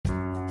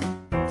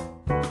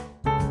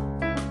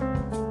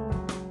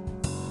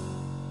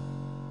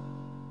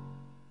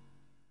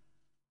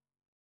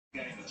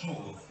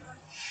tall.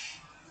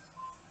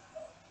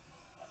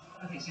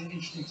 I think it's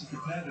interesting to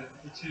compare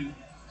the two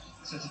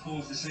sets of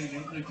balls this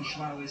evening. Lucas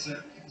Schwal is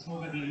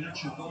more maybe a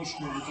natural goal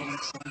scorer than Dominic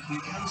Sank. He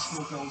can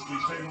score goals, but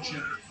he's very much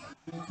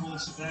a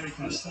workhorse up there. He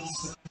kind of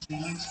starts the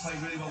links, play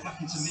really well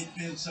back into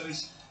midfield, so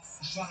he's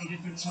a slightly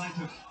different type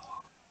of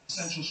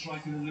central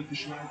striker than Lucas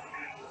Schwal.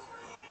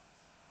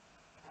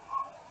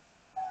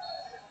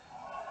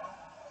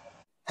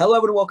 Hello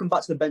everyone, welcome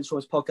back to the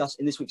Benchwarmers Podcast.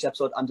 In this week's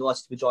episode, I'm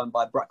delighted to be joined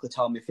by Brackley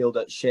Town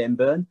midfielder Shane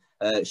Byrne.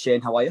 Shane,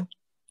 how are you?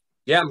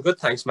 Yeah, I'm good,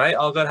 thanks, mate.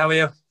 All good, how are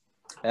you?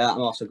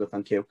 I'm also good,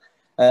 thank you.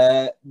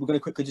 We're going to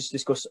quickly just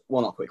discuss,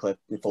 well, not quickly,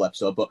 in full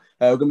episode, but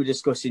we're going to be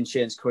discussing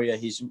Shane's career,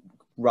 his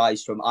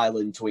rise from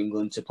Ireland to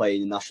England to play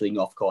in the National League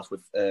North, of course,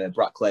 with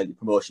Brackley, the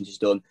promotions he's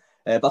done.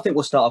 But I think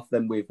we'll start off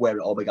then with where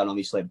it all began,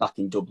 obviously, back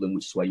in Dublin,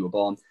 which is where you were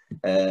born.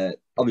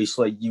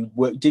 Obviously, you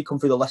did come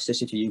through the Leicester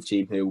City youth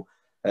team who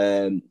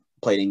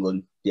played in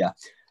England, yeah.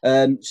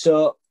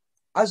 So,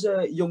 as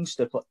a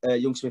youngster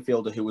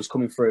midfielder who was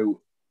coming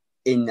through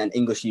in an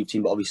English youth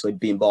team, but obviously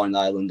being born in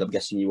Ireland, I'm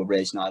guessing you were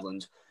raised in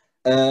Ireland.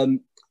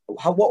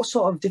 What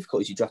sort of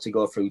difficulties did you have to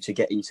go through to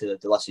get into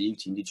the Leicester youth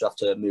team? Did you have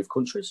to move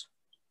countries?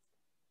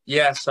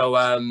 Yeah, so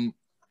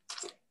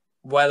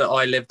when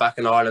I lived back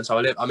in Ireland, so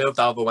I moved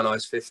over when I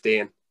was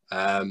 15.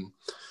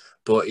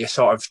 But you're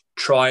sort of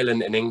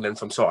trialling in England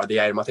from sort of the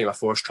age. I think my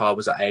first trial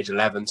was at age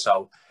 11.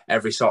 So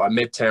every sort of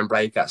midterm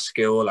break at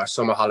school or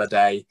summer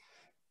holiday,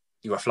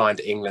 you were flying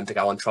to England to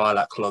go on trial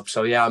at clubs.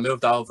 So yeah, I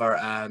moved over.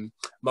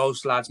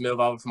 Most lads move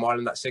over from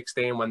Ireland at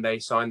 16 when they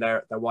signed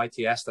their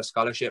YTS, their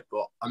scholarship.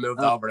 But I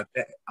moved over a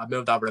bit. I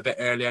moved over a bit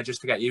earlier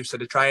just to get used to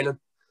the training.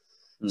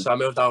 So I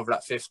moved over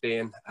at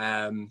 15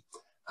 and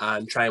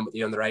trained with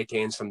the under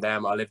 18s from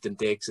them. I lived in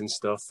digs and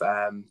stuff.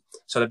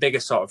 So the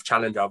biggest sort of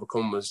challenge I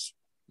overcome was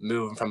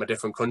moving from a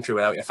different country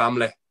without your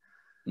family.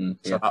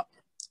 So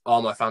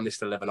all my family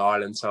still live in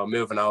Ireland. So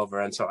moving over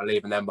and sort of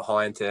leaving them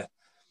behind to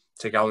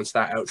go and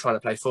start out trying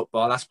to play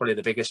football, that's probably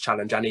the biggest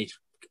challenge any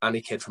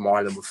kid from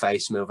Ireland will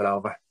face moving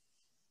over.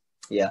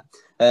 Yeah.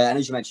 And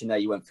as you mentioned there,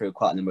 you went through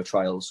quite a number of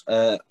trials.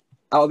 Out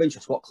of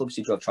interest, what clubs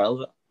did you have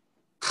trials at?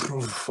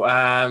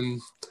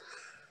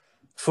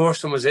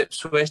 First one was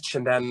Ipswich,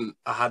 and then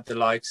I had the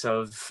likes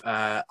of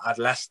at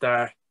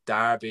Leicester,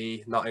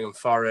 Derby, Nottingham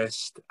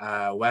Forest,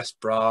 West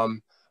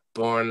Brom,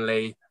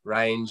 Burnley,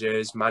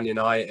 Rangers, Man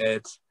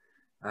United,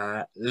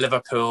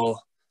 Liverpool.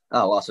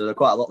 Oh, wow, so there are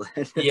quite a lot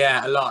there.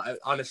 Yeah, a lot.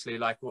 Honestly,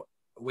 like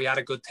we had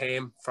a good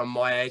team from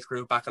my age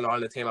group back in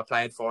Ireland, the team I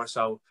played for.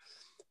 So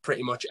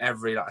pretty much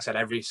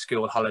every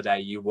school holiday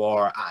you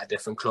wore at a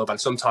different club.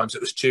 And sometimes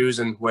it was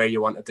choosing where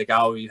you wanted to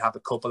go. You'd have a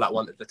couple that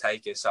wanted to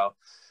take you. So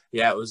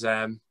yeah, it was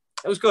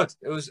good.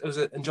 It was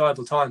an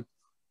enjoyable time.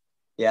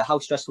 Yeah, how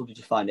stressful did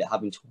you find it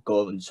having to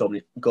go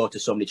to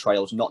so many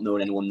trials, not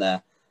knowing anyone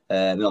there,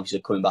 and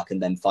obviously coming back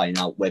and then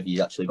finding out whether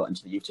you actually got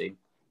into the youth team?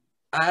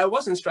 It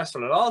wasn't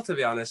stressful at all, to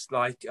be honest.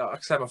 Like I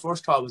said, my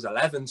first trial was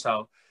 11,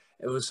 so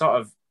it was sort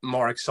of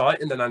more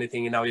exciting than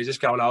anything. You know, you're just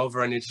going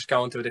over and you're just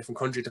going to a different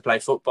country to play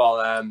football.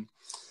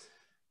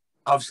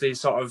 Obviously,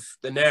 sort of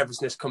the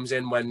nervousness comes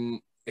in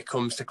when it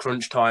comes to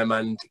crunch time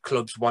and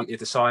clubs want you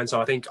to sign.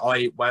 So I think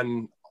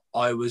when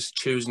I was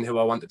choosing who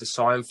I wanted to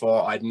sign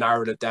for, I'd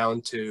narrowed it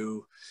down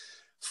to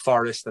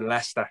Forest and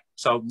Leicester.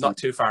 So not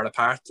too far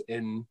apart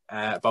in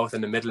both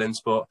in the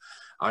Midlands, but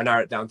I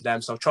narrowed it down to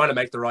them. So trying to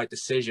make the right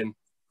decision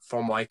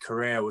for my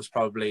career was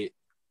probably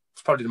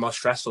the most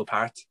stressful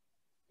part.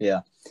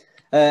 Yeah.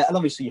 And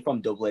obviously you're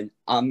from Dublin.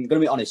 I'm going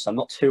to be honest, I'm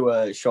not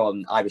too sure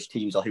on Irish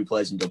teams or who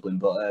plays in Dublin,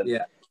 but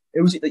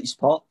who was it that you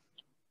support?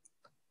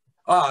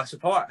 Oh, I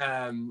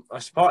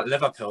support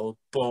Liverpool,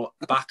 but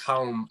back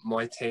home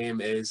my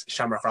team is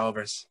Shamrock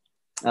Rovers.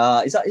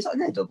 Is that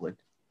near Dublin?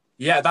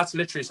 Yeah, that's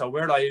literally, so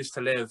where I used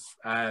to live,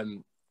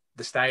 the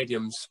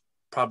stadium's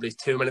probably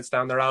 2 minutes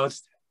down the road.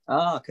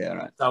 Oh, okay, all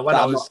right. So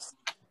when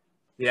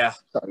yeah.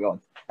 Sorry, go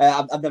on.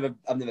 I've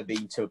never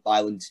been to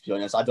Ireland, to be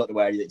honest. I don't know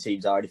where any of the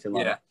teams are or anything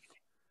like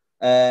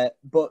that.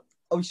 But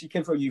obviously you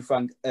came from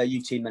a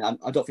youth team, and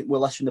I don't think we're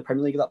Leicester in the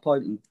Premier League at that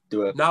point.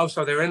 No,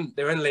 so they're in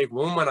League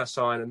One when I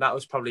signed, and that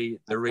was probably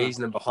the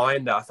reasoning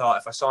behind it. I thought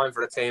if I signed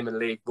for a team in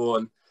League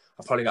One,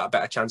 I've probably got a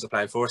better chance of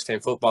playing first team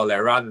football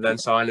there rather than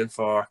signing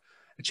for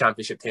a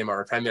Championship team or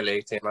a Premier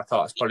League team. I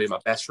thought it's probably my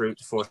best route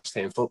to first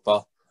team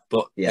football,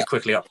 but they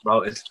quickly got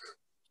promoted.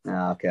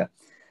 Okay.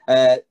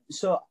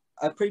 So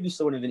I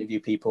previously want to interview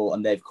people,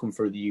 and they've come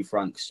through the youth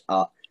ranks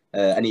at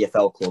an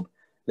EFL club.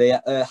 They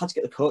had to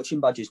get the coaching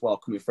badges while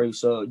coming through.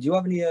 So do you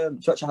have any? Do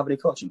you actually have any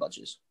coaching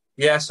badges?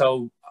 Yeah,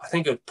 so I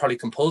think it was probably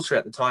compulsory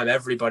at the time.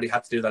 Everybody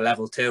had to do the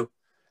level 2.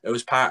 It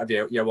was part of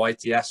your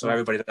YTS, so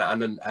everybody did that.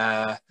 And then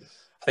I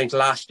think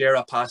last year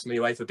I passed my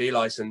UEFA B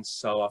licence,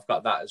 so I've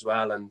got that as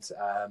well. And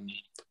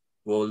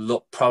we'll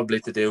look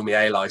probably to do my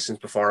A licence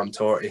before I'm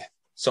 30.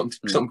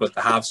 Something good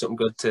to have, something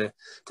good to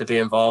be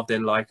involved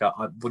in. Like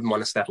I wouldn't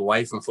want to step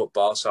away from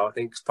football, so I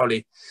think it's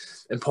probably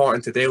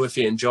important to do if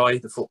you enjoy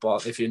the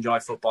football. If you enjoy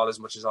football as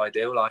much as I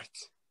do,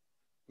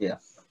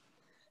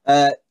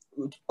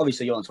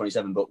 obviously you're on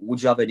 27, but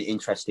would you have any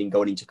interest in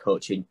going into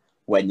coaching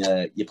when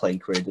your playing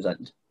career does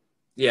end.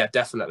 Yeah,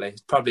 definitely.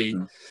 It's probably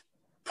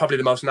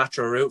the most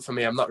natural route for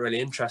me. I'm not really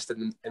interested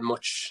in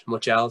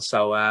much else.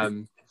 So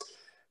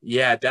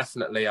yeah,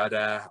 definitely,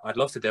 I'd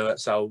love to do it.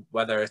 So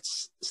whether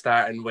it's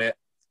starting with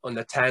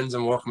under 10s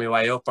and working my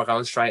way up, or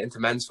going straight into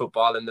men's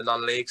football in the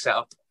non-league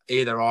setup,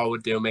 either or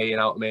would do me. You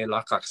know what I mean?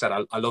 Like I said,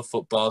 I love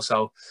football,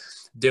 so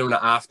doing it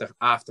after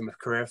my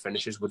career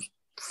finishes would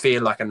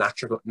feel like a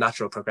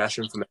natural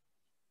progression for me.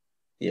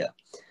 Yeah.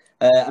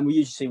 And we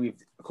usually see with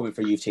coming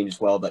for youth teams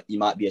as well that you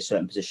might be a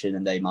certain position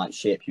and they might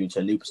shape you into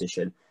a new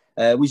position.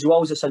 Was you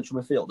always a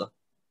central midfielder?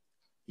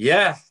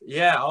 Yeah,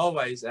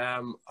 always.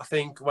 I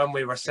think when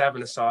we were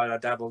 7-a-side, I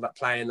dabbled at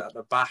playing at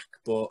the back,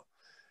 but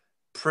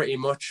pretty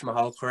much my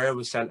whole career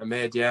was centre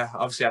mid. Yeah,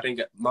 obviously, I think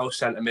most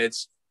centre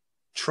mids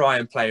try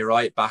and play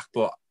right back,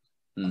 but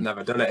I've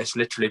never done it. It's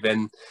literally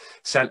been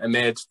centre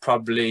mid,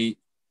 probably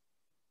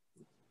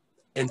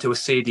into a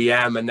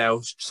CDM, and now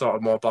sort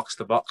of more box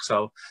to box.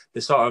 So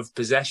the sort of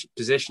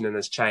positioning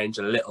has changed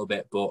a little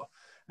bit, but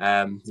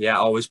yeah,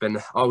 always been a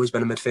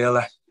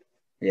midfielder.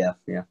 Yeah.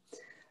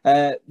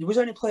 Was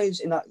there any players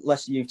in that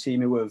Leicester youth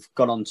team who have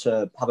gone on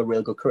to have a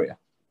real good career?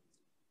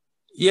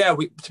 Yeah,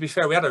 to be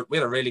fair, we had a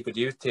really good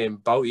youth team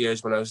both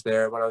years when I was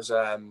there. When I was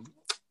a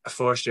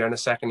first year and a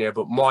second year,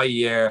 but my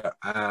year,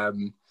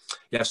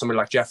 somebody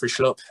like Jeffrey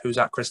Schlupp, who's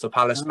at Crystal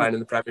Palace playing in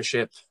the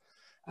Premiership.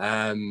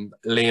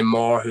 Liam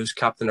Moore, who's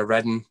captain of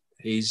Reading,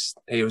 he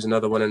was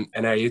another one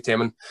in our youth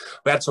team. And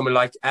we had someone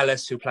like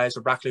Ellis, who plays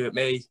for Brackley with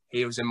me.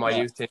 He was in my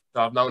youth team,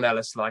 so I've known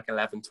Ellis like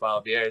 11,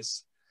 12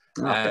 years.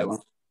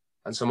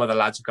 And some other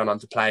lads have gone on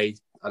to play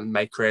and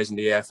make careers in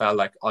the EFL,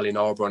 like Ollie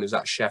Norburn, who's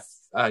at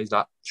he's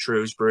at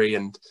Shrewsbury,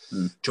 and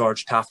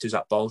George Taft, who's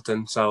at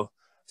Bolton. So a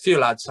few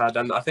lads had,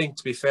 and I think,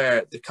 to be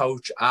fair, the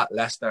coach at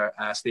Leicester,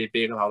 Steve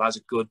Beaglehall, has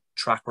a good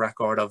track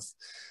record of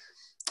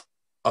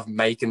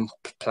making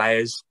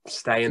players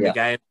stay in the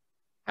game.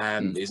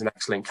 He's an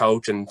excellent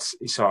coach, and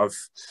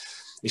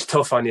he's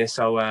tough on you,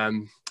 so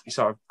he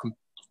sort of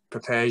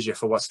prepares you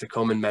for what's to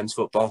come in men's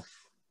football.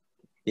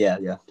 Yeah,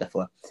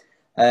 definitely.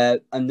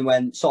 And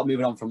when sort of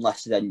moving on from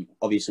Leicester, then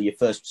obviously your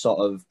first sort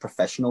of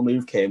professional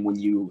move came when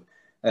you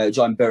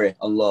joined Bury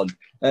on loan.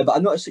 But I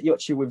noticed that you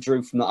actually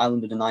withdrew from the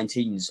Island under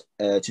 19s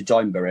to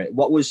join Bury.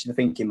 What was the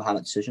thinking behind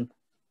that decision?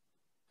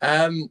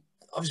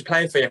 Obviously,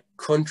 playing for your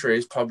country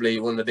is probably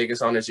one of the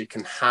biggest honours you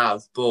can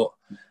have. But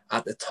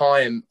at the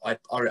time, I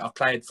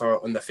played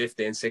for under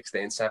 15,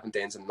 16,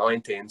 17s and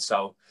 19s.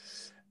 So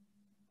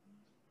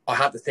I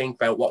had to think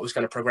about what was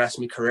going to progress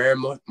my career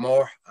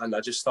more. And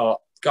I just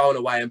thought, going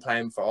away and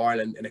playing for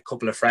Ireland in a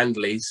couple of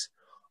friendlies,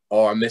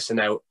 or missing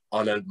out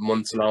on a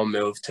month's loan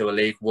move to a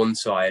League One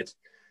side,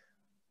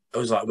 it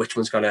was like, which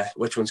one's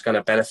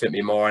gonna benefit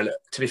me more? And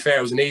to be fair,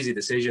 it was an easy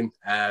decision,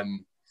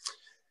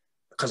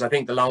 because I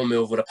think the loan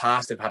move would have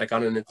passed if I had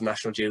gone on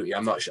international duty.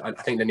 I'm not sure. I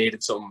think they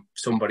needed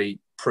somebody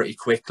pretty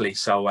quickly.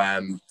 So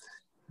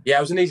it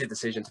was an easy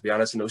decision, to be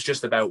honest, and it was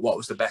just about what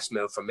was the best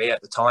move for me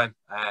at the time.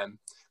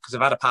 Because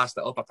if I'd have passed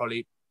it up, I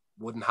probably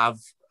wouldn't have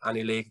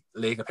any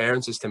league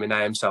appearances to my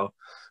name. So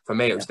for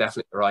me, it was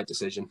definitely the right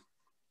decision.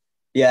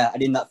 Yeah,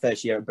 and in that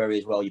first year at Bury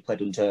as well, you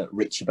played under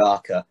Richie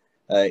Barker.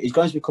 He's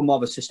going to become more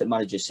of an assistant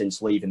manager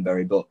since leaving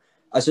Bury, but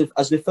as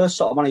the first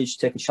sort of manager to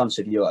take a chance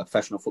of you at a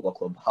professional football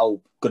club,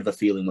 how good of a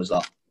feeling was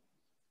that?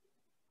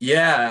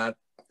 Yeah, it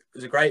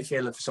was a great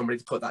feeling for somebody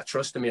to put that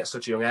trust in me at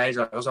such a young age.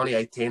 I was only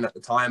 18 at the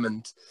time,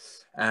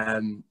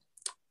 and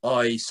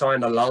I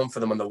signed a loan for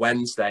them on the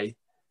Wednesday,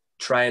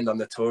 trained on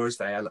the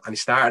Thursday, and he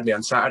started me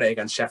on Saturday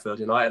against Sheffield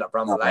United at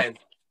Bramall Lane.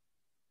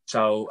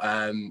 So,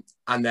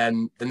 and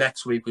then the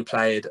next week we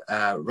played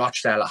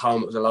Rochdale at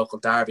home. It was a local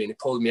derby, and he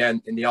pulled me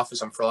in the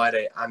office on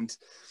Friday, and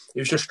he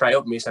was just straight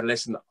up with me. He said,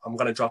 "Listen, I'm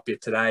going to drop you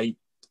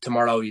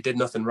tomorrow. You did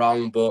nothing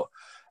wrong, but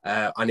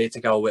I need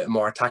to go with a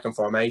more attacking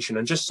formation."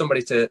 And just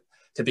somebody to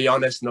be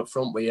honest and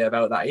upfront with you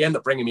about that. He ended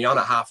up bringing me on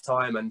at half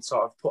time and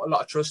sort of put a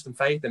lot of trust and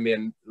faith in me,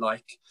 and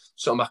like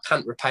something I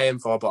can't repay him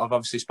for, but I've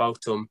obviously spoke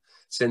to him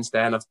since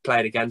then. I've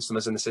played against him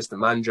as an assistant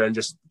manager and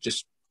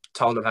just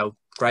told him how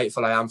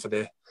grateful I am for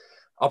the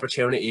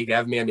opportunity he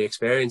gave me and the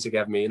experience he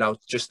gave me. You know,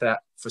 just that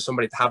for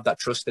somebody to have that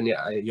trust in you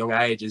at a young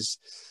age is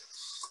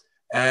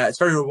it's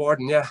very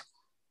rewarding.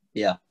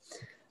 Yeah.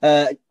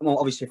 Well,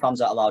 obviously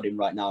fans aren't allowed in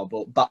right now,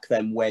 but back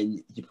then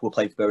when you were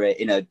playing for Bury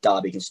in a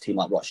derby against a team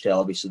like Rochdale,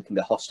 obviously there can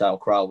be hostile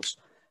crowds.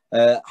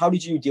 How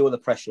did you deal with the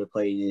pressure of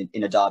playing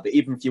in a derby,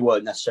 even if you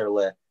weren't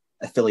necessarily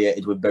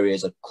affiliated with Bury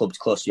as a club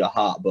close to your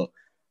heart? But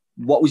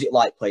what was it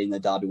like playing in a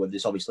derby where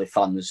there's obviously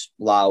fans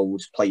loud,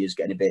 players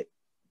getting a bit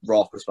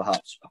raucous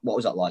perhaps? What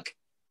was that like?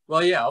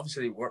 Well, yeah,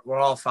 obviously we're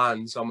all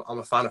fans. I'm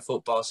a fan of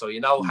football, so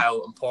you know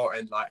how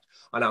important,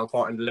 I know how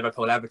important the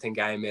Liverpool-Everton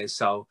game is.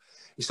 So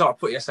you sort of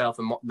put yourself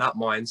in that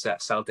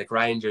mindset, Celtic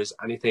Rangers,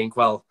 and you think,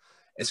 well,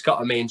 it's got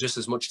to mean just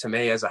as much to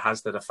me as it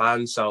has to the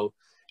fans. So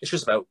it's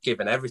just about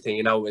giving everything.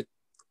 You know, it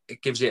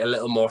gives you a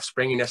little more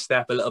spring in your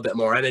step, a little bit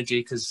more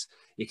energy, because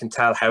you can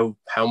tell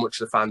how much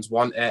the fans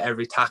want it.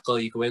 Every tackle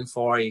you go in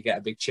for, you get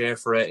a big cheer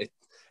for it.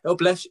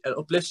 it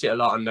uplifts you a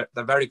lot, and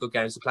they're very good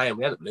games to play. And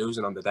we ended up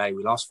losing on the day.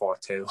 We lost 4-2.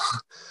 So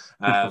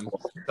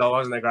it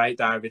wasn't a great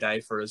derby day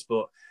for us.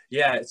 But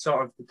yeah, it's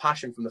sort of the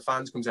passion from the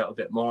fans comes out a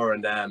bit more,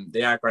 and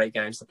they are great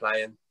games to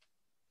play in.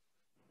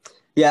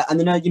 Yeah, and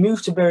then you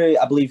moved to Bury,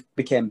 I believe,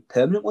 became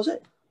permanent, was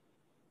it?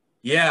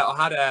 Yeah,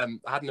 I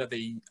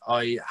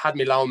had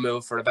my loan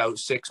move for about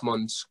 6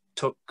 months.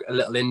 Took a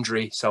little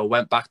injury, so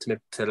went back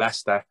to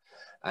Leicester.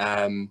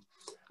 And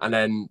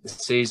then the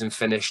season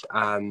finished,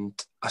 and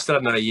I still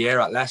had another year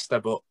at Leicester,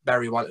 but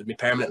Bury wanted me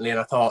permanently, and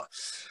I thought,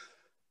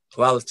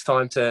 well, it's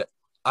time to.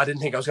 I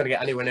didn't think I was going to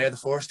get anywhere near the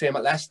first team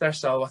at Leicester,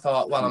 so I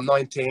thought, well, I'm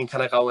 19,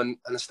 can I go and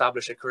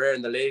establish a career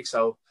in the league?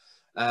 So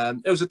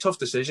it was a tough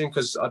decision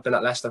because I've been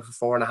at Leicester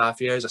for 4.5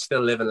 years. I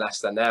still live in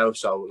Leicester now,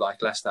 so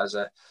like Leicester has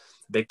a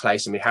big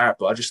place in my heart.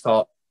 But I just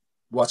thought,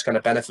 what's going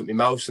to benefit me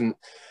most? And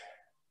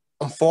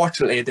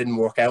unfortunately, it didn't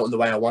work out in the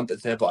way I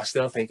wanted to, but I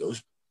still think it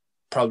was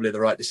probably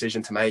the right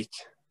decision to make.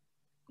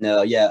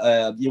 No,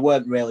 yeah, you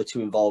weren't really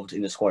too involved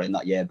in the squad in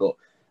that year, but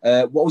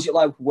what was it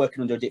like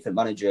working under a different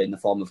manager in the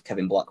form of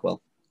Kevin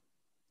Blackwell?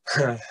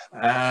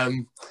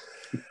 The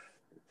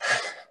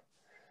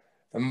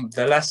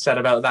less said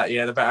about that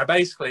year, the better.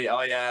 Basically,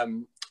 I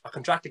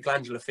contracted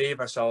glandular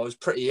fever, so I was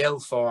pretty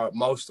ill for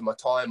most of my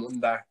time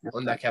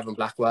under Kevin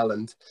Blackwell,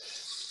 and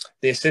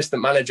the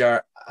assistant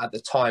manager at the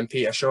time,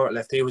 Peter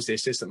Shortlift, he was the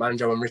assistant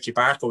manager when Richie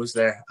Barker was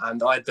there,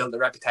 and I built the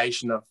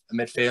reputation of a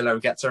midfielder who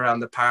gets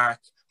around the park,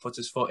 puts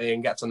his foot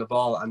in, gets on the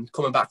ball, and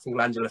coming back from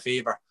glandular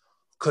fever,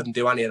 couldn't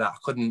do any of that.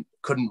 Couldn't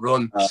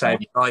run to save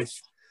my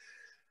life.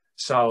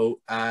 So,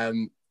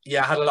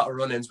 yeah, I had a lot of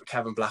run-ins with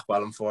Kevin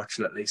Blackwell,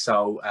 unfortunately.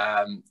 So,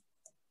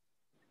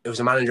 it was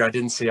a manager I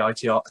didn't see eye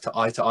to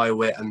eye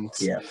with, and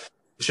it's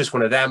just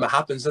one of them. It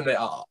happens, and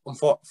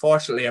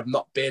unfortunately, I've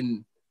not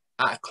been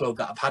at a club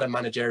that I've had a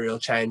managerial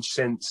change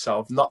since, so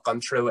I've not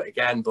gone through it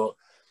again, but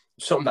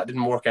something that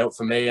didn't work out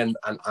for me, and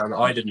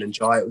I didn't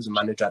enjoy it. It was a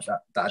manager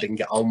that I didn't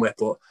get on with,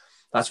 but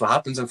that's what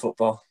happens in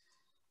football.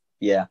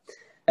 Yeah.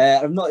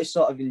 I've noticed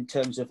sort of in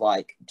terms of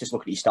like, just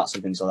looking at your stats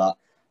and things like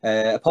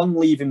that, upon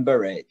leaving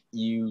Bury,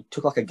 you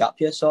took like a gap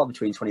year sort of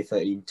between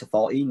 2013 to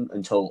 14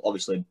 until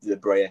obviously the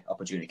Bury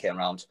opportunity came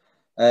around.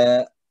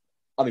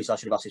 Obviously I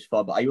should have asked this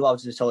before, but are you allowed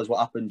to tell us what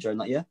happened during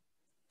that year?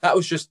 That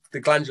was just the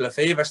glandular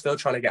fever, still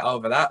trying to get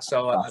over that.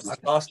 So I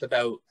lost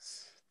about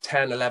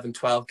 10, 11,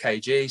 12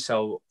 kg.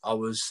 So I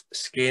was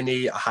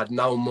skinny. I had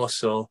no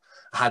muscle.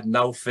 I had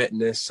no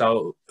fitness.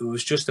 So it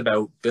was just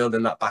about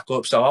building that back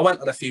up. So I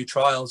went on a few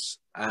trials,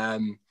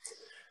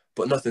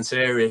 but nothing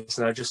serious.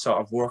 And I just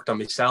sort of worked on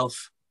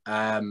myself.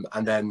 And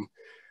then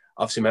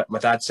obviously my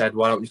dad said,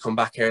 why don't you come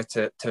back here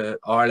to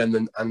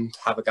Ireland and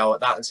have a go at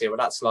that and see what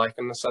that's like?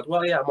 And I said,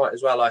 well, yeah, I might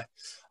as well. I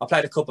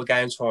played a couple of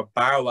games for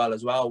Barwell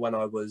as well when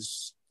I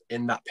was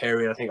in that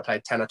period. I think I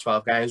played 10 or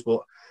 12 games, but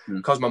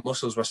because my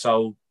muscles were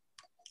so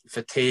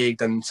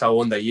fatigued and so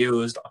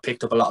underused, I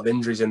picked up a lot of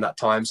injuries in that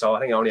time. So I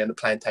think I only ended up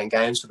playing 10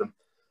 games for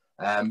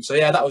them. So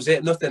yeah, that was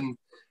it. Nothing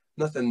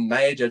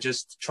major,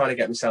 just trying to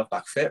get myself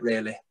back fit,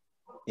 really.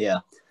 Yeah.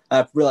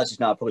 I've realised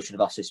now I probably should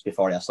have asked this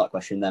before I asked that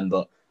question then,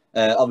 but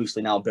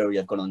obviously now Bury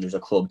have gone under as a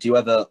club. Do you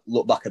ever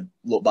look back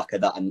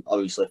at that and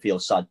obviously feel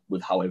sad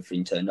with how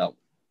everything turned out?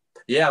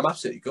 Yeah, I'm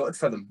absolutely gutted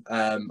for them.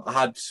 I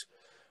had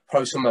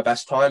probably some of my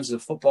best times as a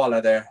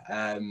footballer there.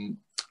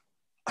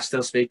 I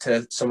still speak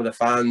to some of the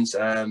fans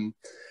and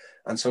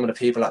some of the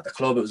people at the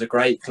club. It was a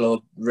great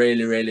club.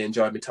 Really, really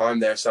enjoyed my time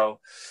there. So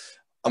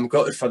I'm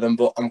gutted for them,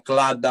 but I'm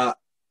glad that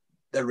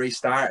they're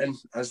restarting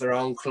as their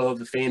own club,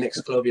 the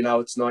Phoenix Club. You know,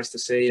 it's nice to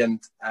see,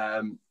 and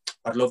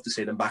I'd love to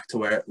see them back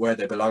to where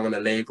they belong in the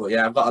league. But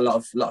yeah, I've got a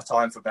lot of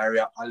time for Bury.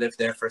 I lived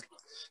there for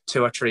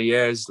 2 or 3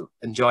 years.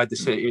 Enjoyed the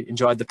city,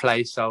 enjoyed the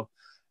place. So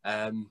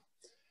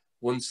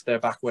once they're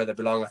back where they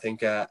belong, I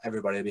think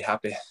everybody will be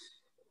happy.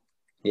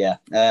 Yeah,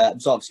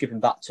 sort of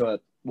skipping back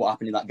to what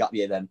happened in that gap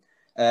year then.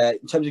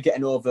 In terms of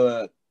getting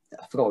over,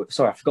 I forgot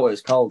what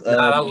it's called.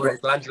 That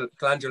was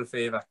glandular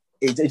fever.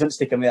 It doesn't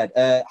stick in my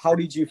head. How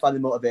did you find the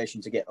motivation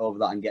to get over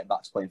that and get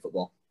back to playing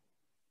football?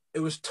 It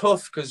was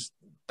tough because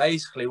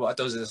basically what it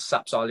does is it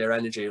saps all your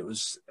energy. It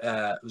was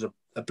a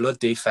blood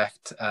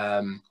defect.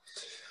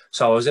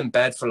 So I was in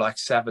bed for like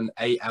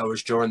 7-8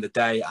 hours during the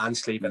day and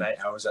sleeping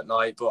 8 hours at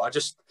night. But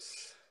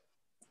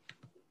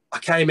I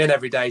came in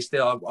every day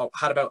still. I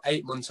had about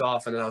 8 months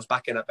off and then I was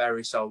back in at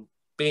Bury. So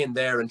being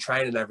there and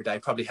training every day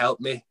probably helped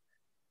me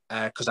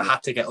because I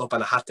had to get up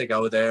and I had to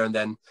go there, and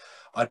then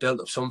I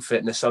built up some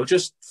fitness. So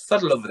just fell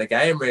in love with the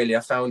game, really. I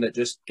found that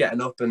just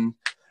getting up and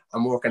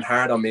working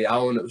hard on my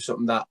own, it was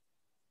something that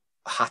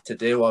I had to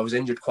do. I was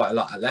injured quite a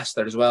lot at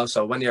Leicester as well.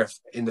 So when you're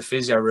in the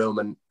physio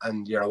room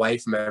and you're away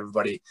from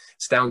everybody,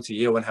 it's down to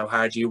you and how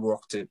hard you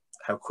work to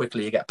how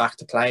quickly you get back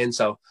to playing.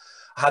 So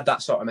I had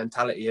that sort of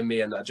mentality in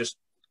me, and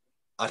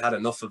I'd had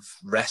enough of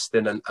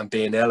resting and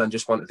being ill and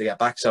just wanted to get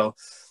back. So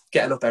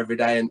getting up every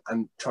day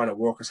and trying to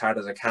work as hard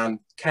as I can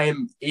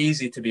came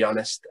easy, to be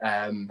honest,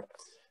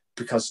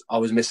 because I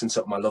was missing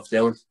something I loved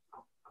doing.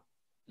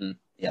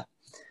 Yeah.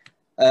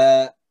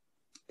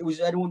 Was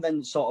anyone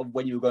then sort of,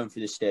 when you were going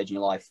through this stage in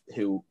your life,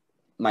 who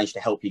managed to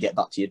help you get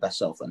back to your best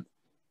self then?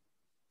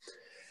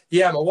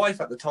 Yeah, my wife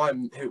at the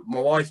time,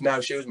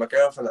 she was my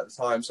girlfriend at the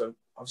time, so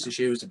obviously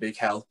she was a big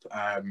help.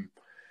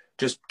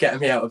 Just getting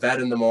me out of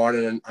bed in the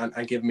morning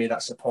and giving me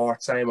that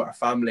support. Same with our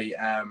family.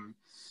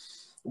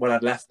 When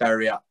I'd left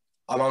Bury,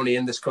 I'm only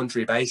in this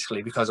country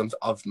basically because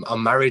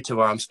I'm married to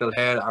her. I'm still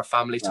here. Our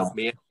family took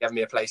me in, gave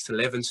me a place to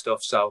live and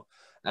stuff. So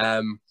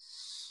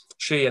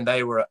she and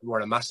they were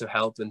a massive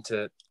help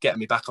into getting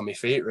me back on my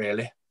feet,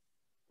 really.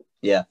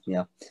 Yeah.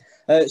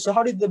 So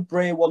how did the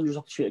Bray Wanderers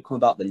opportunity come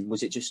about then?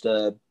 Was it just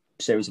a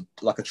series of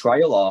like a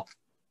trial or?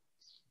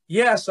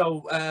 Yeah,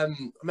 so I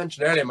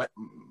mentioned earlier, my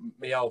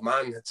old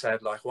man had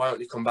said, like, why don't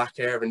you come back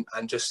here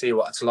and just see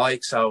what it's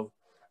like? So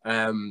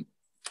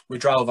we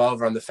drove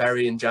over on the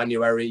ferry in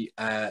January.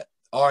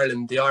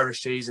 Ireland, the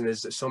Irish season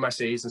is the summer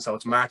season, so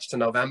it's March to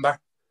November.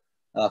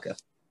 Okay.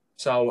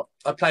 So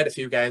I played a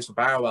few games for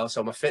Barwell,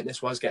 so my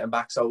fitness was getting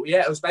back. So,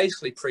 yeah, it was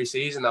basically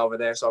pre-season over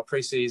there. So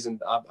pre-season,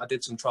 I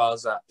did some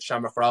trials at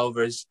Shamrock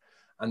Rovers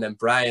and then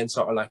Bray, and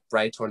sort of like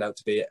Bray turned out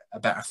to be a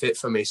better fit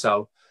for me.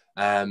 So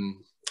I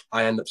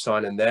ended up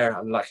signing there,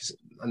 and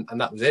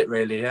that was it,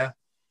 really.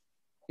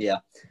 Yeah.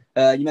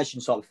 You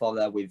mentioned sort of before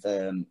there with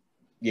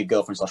your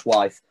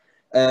girlfriend/wife.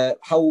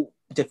 How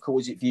difficult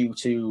was it for you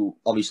to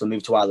obviously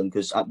move to Ireland?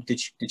 Because did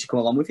she come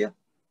along with you?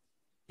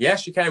 Yeah,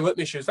 she came with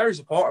me. She was very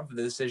supportive of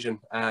the decision.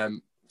 I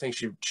think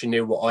she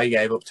knew what I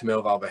gave up to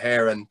move over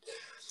here, and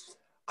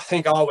I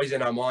think always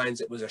in our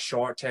minds it was a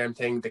short-term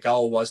thing. The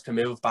goal was to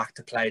move back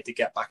to play, to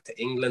get back to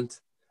England.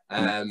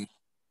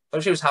 So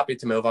she was happy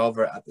to move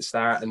over at the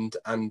start, and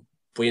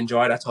we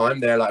enjoyed our time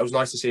there. Like, it was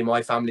nice to see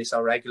my family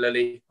so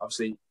regularly.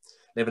 Obviously,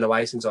 living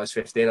away since I was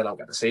 15, I don't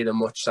get to see them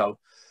much. So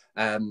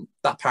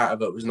that part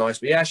of it was nice.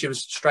 But yeah, she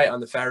was straight on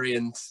the ferry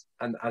and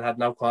had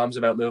no qualms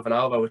about moving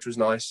over, which was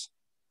nice.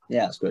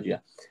 Yeah, that's good, yeah.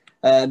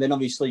 Then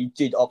obviously you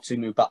did opt to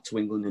move back to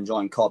England and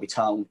join Corby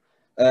Town.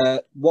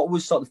 What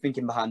was sort of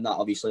thinking behind that?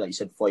 Obviously, like you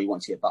said before, you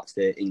want to get back to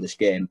the English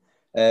game.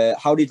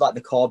 How did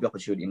the Corby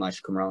opportunity manage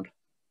to come around?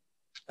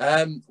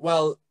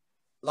 Well,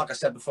 like I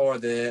said before,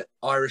 the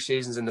Irish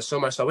season's in the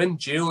summer. So in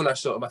June or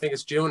something, I think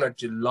it's June or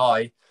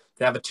July,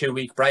 they have a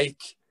 2-week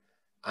break.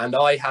 And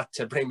I had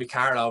to bring my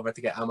car over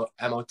to get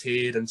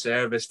MOT'd and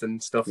serviced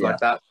and stuff like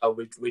that. So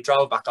we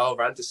drove back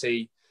over and to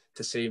see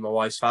my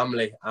wife's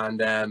family.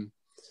 And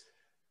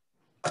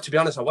to be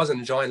honest, I wasn't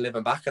enjoying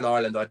living back in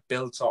Ireland. I'd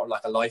built sort of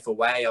like a life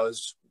away. I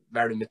was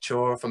very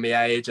mature for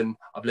my age, and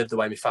I've lived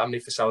away my family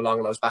for so long,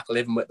 and I was back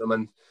living with them.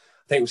 And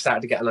I think we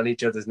started getting on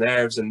each other's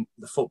nerves, and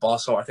the football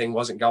sort of thing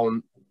wasn't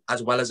going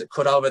as well as it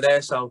could over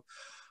there. So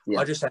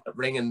I just ended up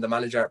ringing the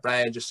manager at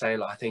Bray and just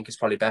saying, I think it's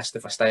probably best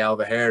if I stay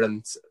over here,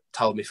 and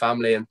told my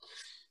family, and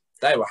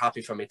they were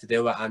happy for me to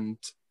do it. And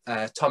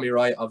Tommy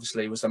Wright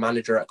obviously was the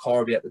manager at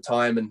Corby at the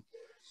time,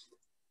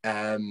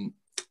 and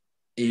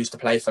he used to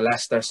play for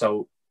Leicester.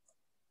 So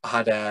I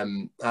had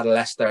a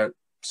Leicester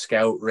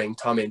scout ring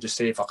Tommy and just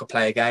see if I could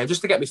play a game,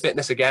 just to get me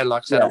fitness again.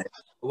 Like I said, it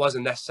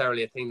wasn't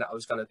necessarily a thing that I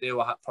was going to do.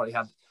 I probably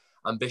had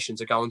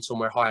ambitions of going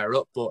somewhere higher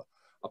up, but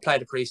I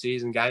played a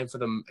pre-season game for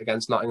them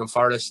against Nottingham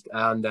Forest,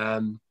 and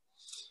then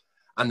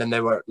they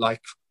were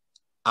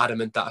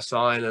adamant that I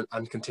sign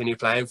and continue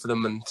playing for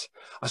them. And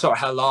I sort of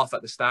held off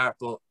at the start,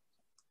 but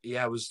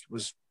yeah, I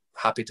was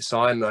happy to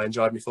sign, and I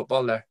enjoyed my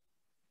football there.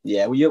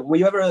 Yeah, were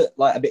you ever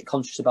a bit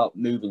conscious about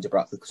moving to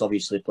Brackley? Because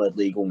obviously you played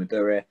League One with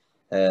Bury,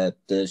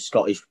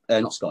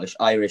 the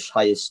Irish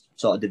highest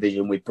sort of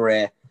division with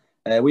Bray.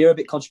 Were you a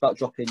bit conscious about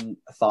dropping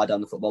far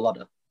down the football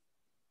ladder?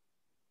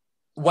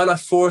 When I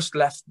first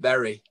left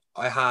Bury,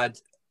 I had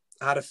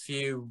a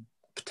few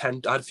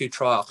trials.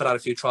 I could have had a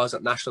few trials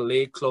at National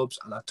League clubs,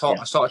 and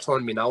I sort of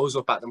turned my nose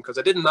up at them because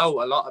I didn't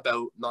know a lot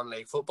about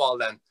non-league football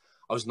then.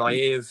 I was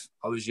naive.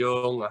 I was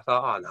young. I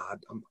thought,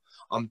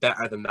 I'm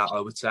better than that, I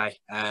would say.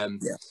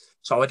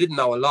 So I didn't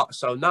know a lot.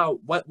 So now,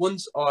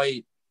 once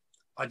I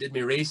did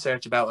my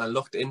research about it and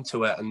looked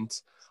into it, and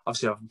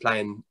obviously I've been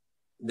playing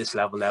this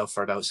level now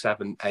for about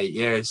 7-8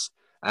 years,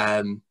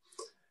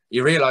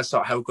 you realise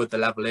sort of how good the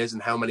level is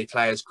and how many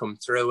players come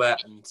through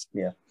it.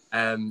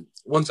 And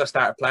once I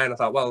started playing, I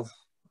thought, well,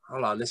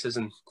 hold on, this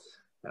isn't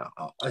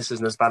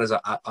as bad as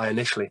I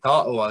initially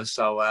thought it was.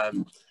 So I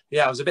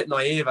was a bit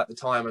naive at the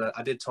time, and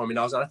I did turn my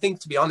nose. And I think,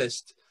 to be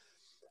honest,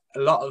 a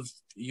lot of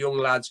young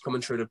lads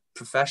coming through the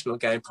professional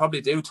game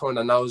probably do turn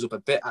their nose up a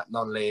bit at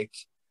non-league.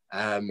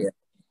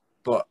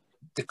 But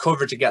the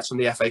coverage it gets from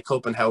the FA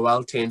Cup and how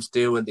well teams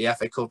do in the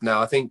FA Cup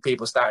now, I think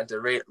people starting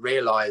to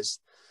realise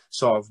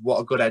sort of what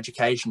a good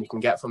education you can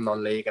get from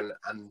non-league,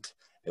 and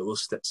it will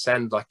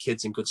send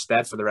kids in good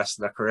stead for the rest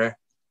of their career.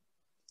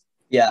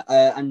 Yeah,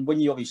 and when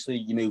you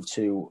moved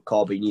to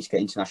Corby, you need to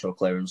get international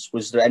clearance.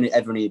 Was there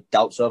ever any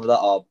doubts over that,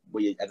 or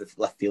were you ever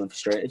left feeling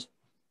frustrated?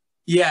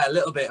 Yeah, a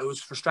little bit. It was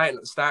frustrating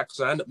at the start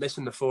because I ended up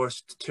missing the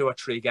first 2 or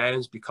 3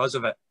 games because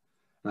of it.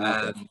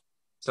 Okay.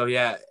 So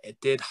yeah, it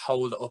did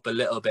hold it up a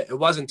little bit. It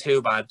wasn't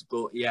too bad,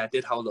 but yeah, it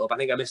did hold it up. I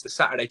think I missed the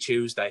Saturday,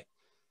 Tuesday,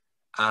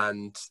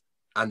 and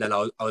then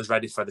I was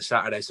ready for the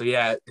Saturday. So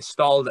yeah, it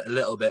stalled it a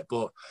little bit,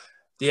 but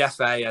the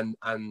FA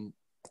and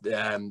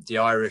the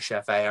Irish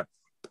FA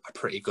are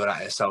pretty good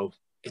at it, so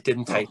it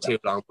didn't take too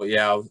long. But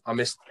yeah, I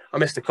missed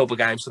a couple of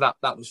games, so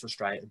that was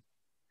frustrating.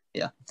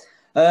 Yeah.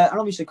 And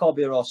obviously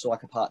Corby are also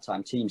like a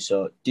part-time team,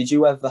 so did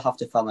you ever have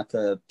to find like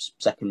a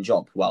second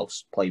job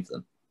whilst playing for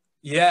them?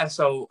 Yeah,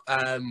 so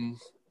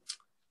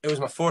it was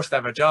my first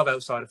ever job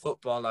outside of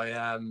football.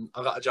 I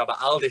got a job at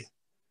Aldi.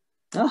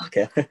 Oh,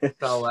 okay.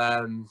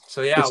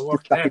 So yeah, I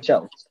worked there.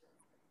 Shelves.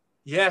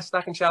 Yeah,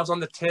 stacking shelves on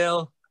the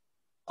till,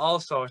 all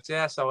sorts.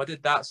 Yeah, so I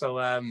did that. So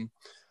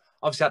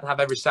obviously I had to have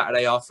every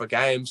Saturday off for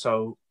games.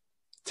 So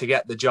to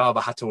get the job,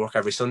 I had to work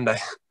every Sunday.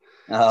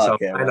 Oh, so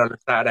okay, I on the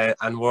Saturday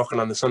and working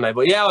on the Sunday.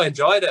 But yeah, I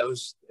enjoyed it. It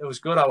was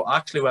good. I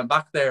actually went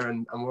back there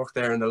and worked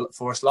there in the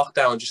first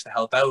lockdown just to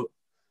help out.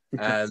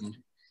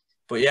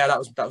 But yeah, that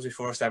was my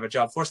first ever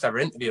job, first ever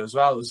interview as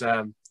well. It was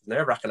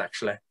nerve-wracking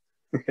actually.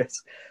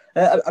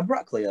 Are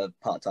Brackley a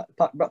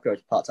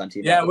part-time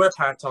team? Yeah, we're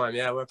part-time.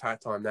 Yeah, we're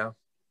part-time now.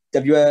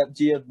 Do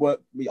you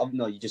work?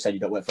 No, you just said you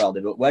don't work for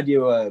Aldi, but where do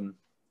you? I'm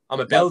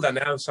a builder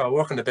now, so I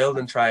work in the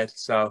building trade.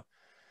 So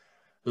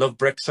love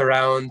bricks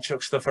around,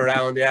 chuck stuff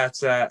around. Yeah,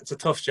 it's a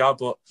tough job,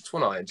 but it's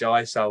one I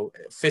enjoy. So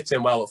it fits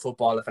in well with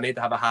football. If I need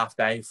to have a half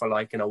day for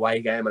like an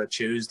away game on a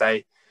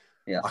Tuesday,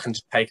 I can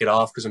just take it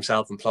off because I'm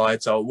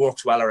self-employed. So it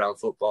works well around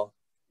football.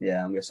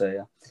 Yeah, I'm gonna say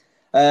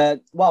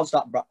whilst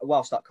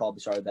at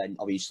Corby, then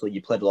obviously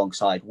you played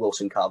alongside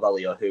Wilson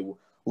Carvalho, who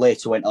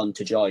later went on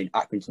to join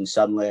Accrington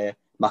Stanley,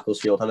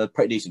 Macclesfield, have a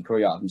pretty decent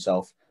career out of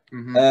himself.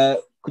 Mm-hmm.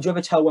 Could you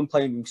ever tell when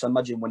playing him? Because I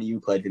imagine when you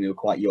played him, you were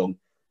quite young.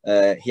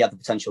 He had the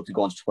potential to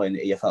go on to play in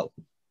the EFL.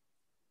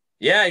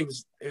 Yeah, he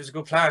was a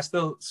good player. I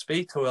still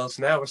speak to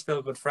Wilson now. We're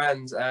still good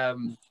friends.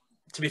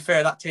 To be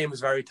fair, that team was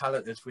very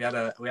talented. We had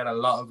a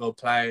lot of good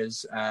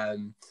players.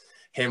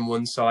 Him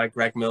one side,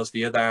 Greg Mills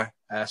the other,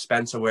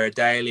 Spencer Ware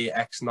Daly,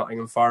 ex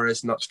Nottingham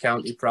Forest, Notts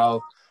County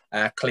Pro,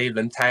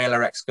 Cleveland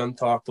Taylor, ex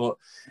Gunthorpe. But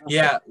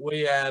yeah,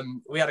 we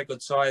had a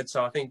good side.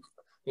 So I think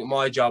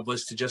my job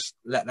was to just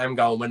let them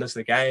go and win us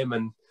the game.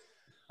 And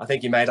I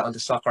think he made it onto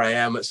Soccer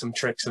AM with some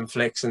tricks and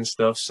flicks and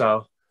stuff.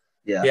 So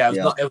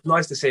it was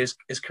nice to see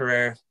his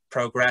career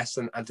progress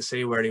and to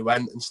see where he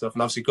went and stuff.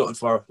 And obviously gutted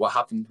for what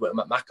happened with him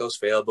at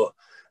Macclesfield, but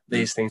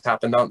these things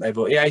happen, don't they?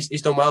 But yeah,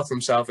 he's done well for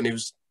himself, and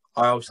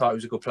I always thought he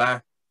was a good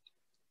player.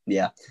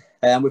 Yeah.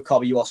 And with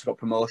Corby, you also got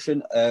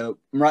promotion. I'm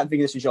right in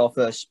thinking this was your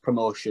first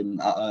promotion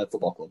at a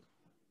football club?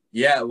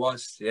 Yeah, it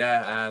was.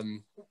 Yeah.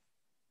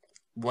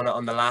 Won it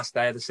on the last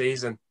day of the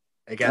season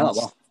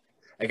against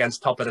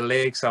top of the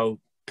league. So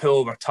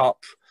Poole were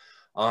top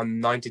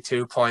on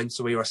 92 points.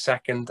 So we were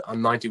second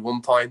on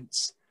 91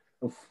 points.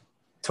 Oof.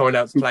 Turned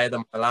out to play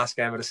them the last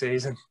game of the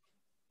season.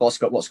 What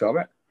score,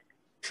 Brett?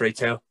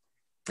 3-2.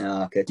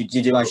 Oh, okay.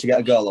 Did you manage to get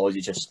a goal, or did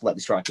you just let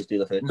the strikers do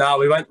the thing? No,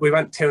 we went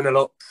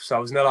 2-0 up. So I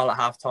was 0-0 at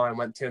half time.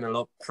 Went 2-0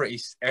 up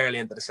pretty early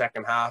into the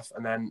second half,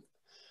 and then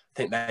I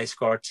think they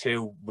scored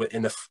 2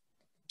 in the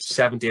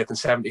 70th and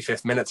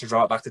 75th minute to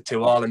draw it back to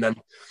 2-2, and then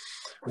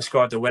we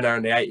scored the winner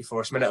in the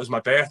 84th minute. It was my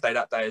birthday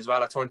that day as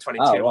well. I turned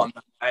 22 on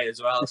that day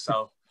as well.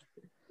 So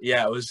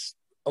yeah, it was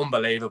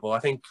unbelievable. I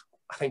think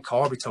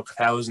Corby took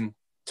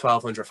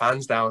 1,200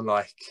 fans down.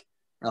 Like,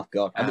 oh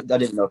god, I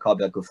didn't know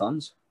Corby had good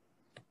fans.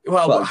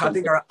 Well, I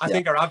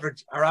think our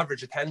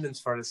average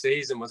attendance for the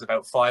season was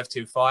about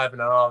 525,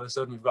 and then all of a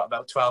sudden we've got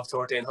about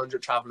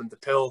 1,200-1,300 travelling to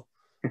Poole.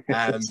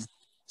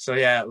 So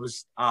yeah, it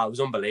was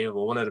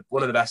unbelievable. One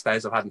of the best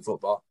days I've had in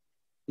football.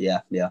 Yeah.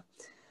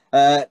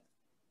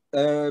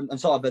 And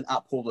sort of been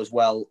at Poole as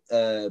well.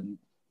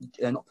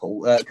 Not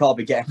Poole.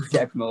 Corby getting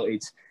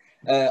promoted.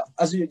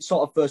 As a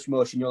sort of first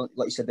promotion,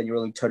 like you said, then you're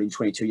only turning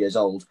 22 years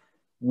old.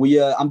 Were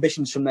your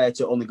ambitions from there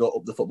to only go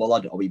up the football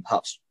ladder, or we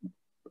perhaps?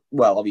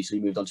 Well, obviously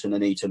you moved on to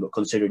Nuneaton, but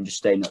considering just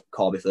staying at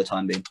Corby for the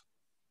time being.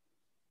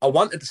 I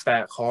wanted to stay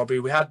at Corby.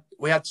 We had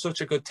such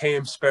a good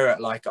team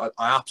spirit. Like I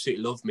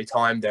absolutely loved my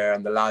time there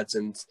and the lads.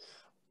 And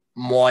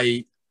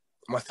my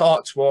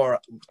thoughts were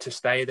to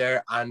stay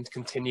there and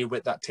continue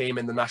with that team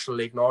in the National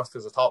League North,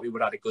 because I thought we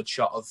would have had a good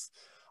shot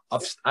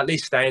of at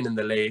least staying in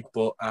the league.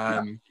 But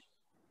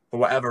for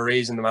whatever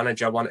reason, the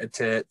manager wanted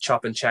to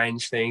chop and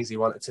change things. He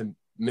wanted to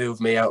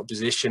move me out of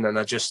position, and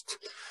I just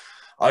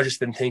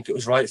didn't think it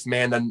was right for me.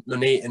 And then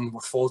Nuneaton were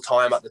full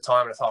time at the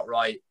time, and I thought,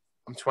 right,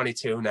 I'm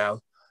 22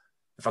 now.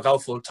 If I go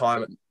full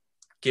time and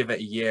give it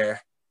a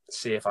year,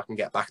 see if I can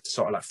get back to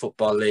sort of like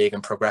football league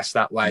and progress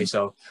that way.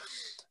 So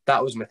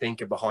that was my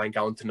thinking behind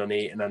going to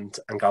Nuneaton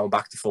and going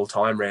back to full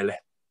time, really.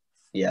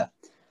 Yeah.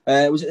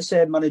 Was it the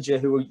same manager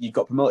who you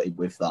got promoted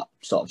with that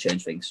sort of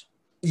changed things?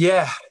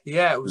 Yeah.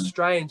 It was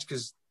strange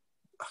because,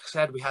 like I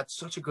said, we had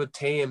such a good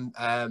team,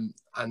 and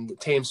the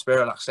team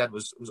spirit, like I said,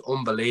 was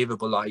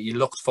unbelievable. Like, you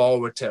looked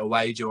forward to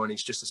away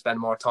journeys just to spend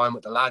more time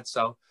with the lads.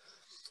 So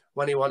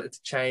when he wanted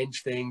to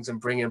change things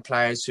and bring in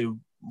players who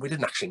we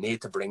didn't actually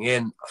need to bring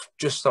in, I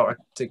just started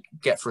to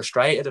get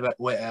frustrated a bit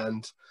with it,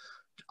 and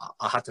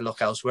I had to look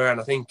elsewhere.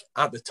 And I think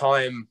at the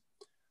time,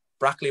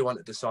 Brackley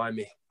wanted to sign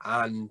me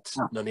and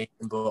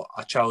Nuneaton, but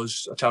I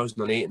chose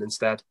Nuneaton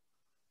instead.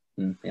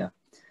 Yeah.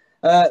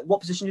 What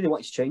position did he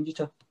want you to change you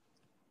to?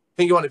 I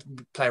think he wanted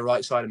to play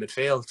right side of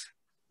midfield.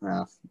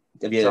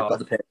 Have you So, not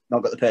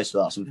got the pace for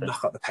that or something?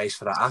 Not got the pace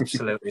for that,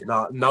 absolutely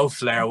not. No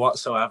flair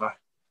whatsoever.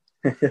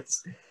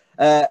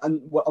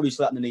 And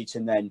obviously at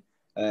Nuneaton then,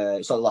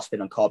 it's not the last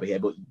thing on Corby here,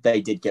 but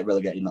they did get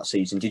relegated in that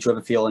season. Did you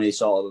ever feel any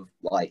sort of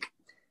like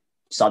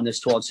sadness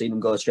towards seeing them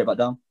go straight back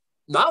down?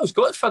 No, it was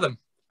good for them.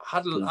 I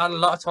had a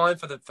lot of time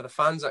for the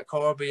fans at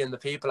Corby and the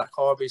people at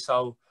Corby,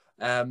 so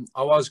I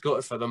was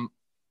gutted for them.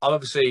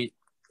 Obviously,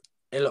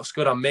 it looks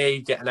good on me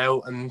getting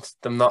out and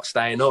them not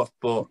staying up,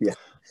 but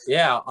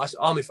I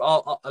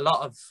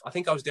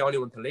think I was the only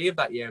one to leave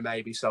that year,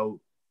 maybe.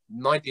 So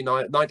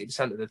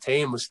 90% of the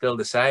team was still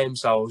the same.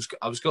 So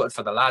I was gutted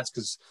for the lads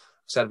because I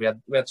said we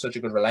had such a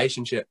good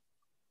relationship.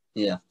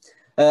 Yeah.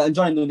 And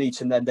joining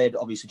Nuneaton, then they'd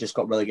obviously just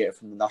got relegated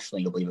from the National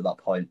League, I believe, at that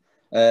point.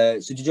 So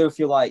did you ever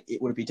feel like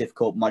it would be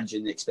difficult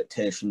managing the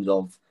expectations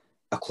of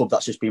a club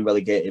that's just been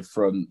relegated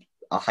from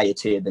a higher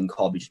tier than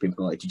Corby just been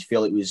promoted? Did you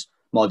feel it was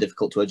more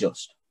difficult to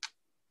adjust?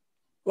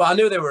 Well, I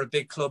knew they were a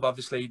big club.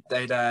 Obviously,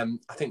 they'd I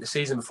think the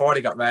season before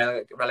they got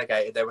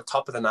relegated, they were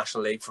top of the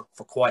National League for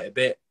quite a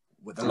bit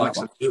with the likes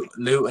of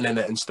Luton in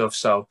it and stuff.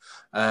 So,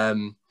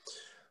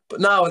 but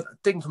no, it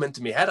didn't come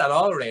into my head at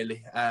all,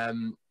 really. I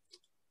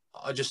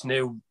just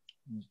knew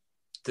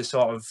the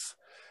sort of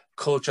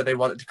culture they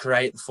wanted to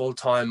create, the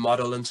full-time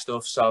model and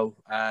stuff. So,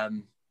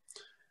 it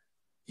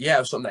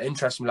was something that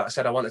interested me. Like I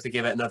said, I wanted to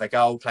give it another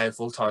go, playing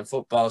full-time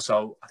football.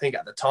 So I think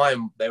at the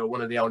time, they were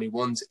one of the only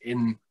ones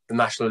in the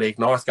National League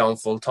North going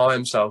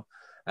full-time. So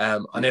I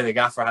knew the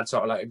gaffer had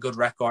sort of like a good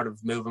record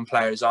of moving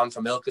players on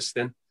from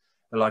Ilkeston,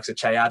 the likes of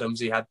Che Adams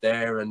he had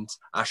there and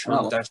Ash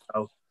Hunter.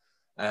 So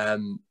I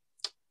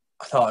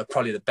thought it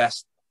probably the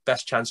best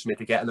chance for me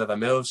to get another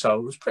move. So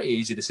it was a pretty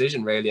easy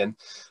decision, really. And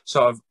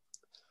sort of,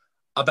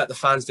 I bet the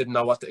fans didn't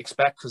know what to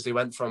expect because they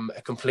went from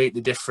a completely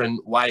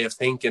different way of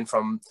thinking,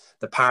 from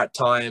the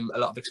part-time, a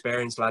lot of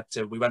experienced lad,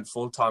 to we went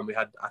full-time. We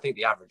had, I think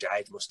the average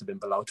age must have been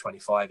below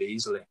 25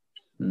 easily.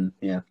 And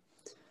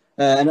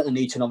at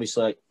Nuneaton,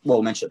 obviously,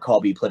 we mentioned at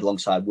Corby you played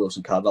alongside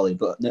Wilson Carvelli,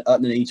 but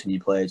at Nuneaton you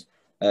played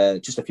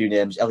just a few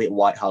names: Elliot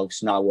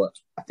Whitehouse, now at,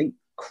 I think,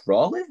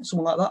 Crawley,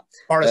 something like that.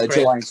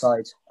 Joe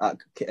Ironside at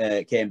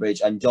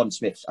Cambridge, and John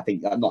Smith, I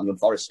think, at Nottingham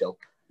Forest still.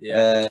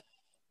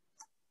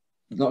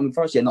 Nottingham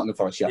Forest,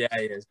 yeah,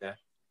 he is,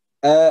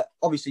 yeah.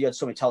 Obviously, you had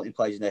so many talented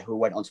players in there who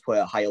went on to play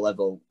at a higher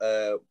level.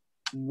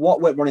 What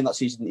went wrong in that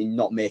season in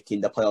not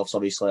making the playoffs?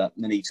 Obviously,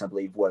 Nuneaton, I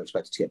believe, were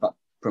expected to get back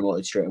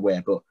promoted straight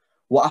away, but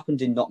what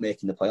happened in not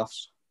making the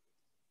playoffs?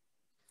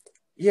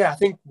 Yeah, I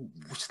think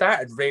we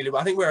started really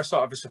well. I think we were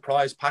sort of a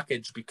surprise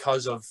package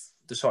because of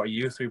the sort of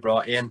youth we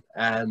brought in.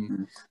 I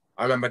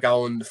remember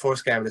going the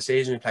first game of the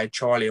season, we played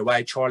Chorley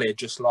away. Chorley had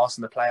just lost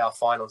in the playoff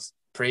finals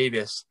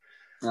previous.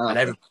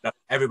 And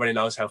everybody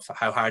knows how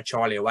hard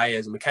Chorley away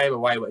is. And we came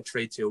away with a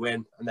 3-2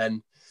 win. And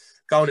then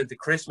going into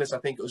Christmas, I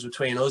think it was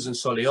between us and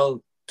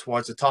Solihull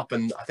towards the top.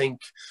 And I think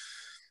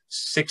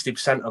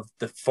 60% of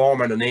the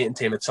former Nuneaton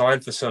team had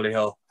signed for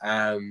Solihull.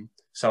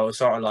 So it was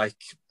sort of like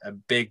a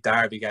big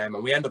derby game.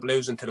 And we ended up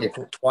losing to them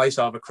twice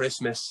over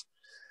Christmas.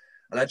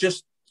 And I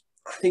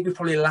think we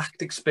probably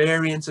lacked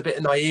experience, a bit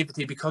of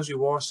naivety because we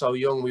were so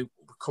young. We were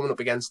coming up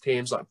against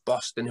teams like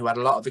Boston who had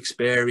a lot of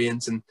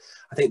experience. And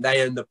I think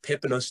they ended up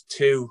pipping us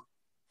to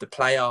the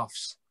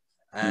playoffs.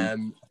 I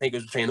think it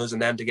was between us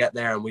and them to get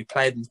there. And we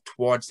played them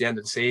towards the end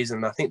of the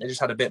season. I think they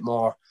just had a bit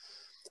more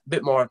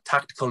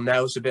tactical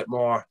nous, a bit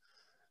more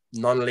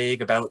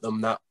non-league about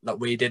them that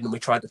we didn't. We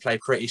tried to play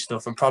pretty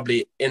stuff, and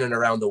probably in and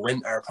around the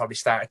winter probably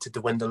started to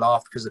dwindle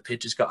off because the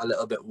pitches got a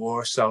little bit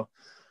worse. So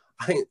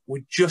I think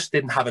we just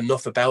didn't have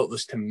enough about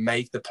us to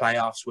make the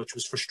playoffs, which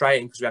was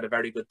frustrating because we had a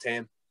very good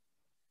team.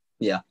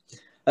 Yeah.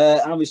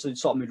 And obviously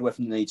sort of moved away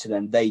from the Nuneaton,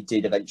 then they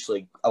did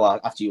eventually,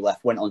 after you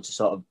left, went on to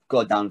sort of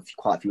go down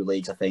quite a few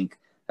leagues, I think.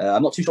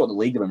 I'm not too sure what the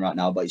league they're in right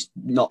now, but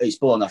it's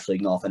below National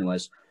League North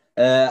anyways.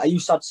 Are you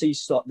sad to see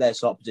their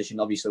sort of position?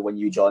 Obviously, when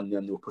you joined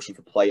them, they were pushing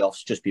for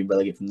playoffs, just being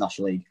relegated from the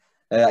National League.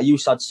 Are you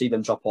sad to see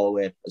them drop all the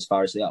way as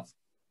far as they have?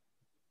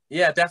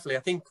 Yeah, definitely. I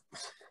think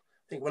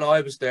when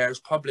I was there,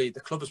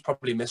 the club was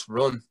probably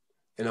misrun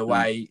in a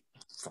way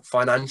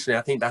financially.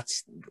 I think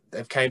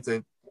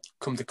they've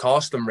come to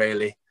cost them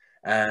really.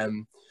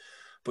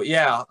 But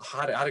yeah,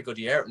 I had a good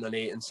year at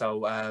Nuneaton,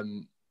 so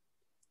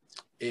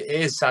it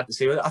is sad to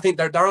see. I think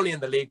they're only in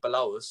the league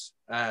below us.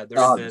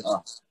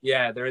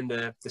 They're in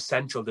the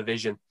central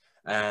division,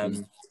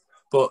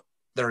 but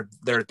they're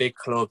a big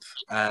club.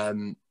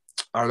 I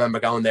remember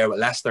going there with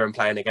Leicester and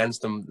playing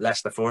against them.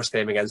 Leicester first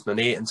team against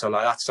Nuneaton, so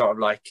like that's sort of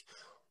like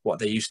what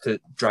they used to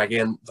drag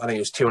in. I think it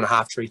was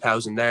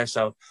 2,500-3,000 there.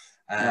 So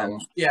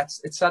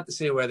it's sad to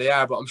see where they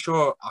are, but I'm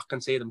sure I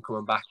can see them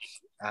coming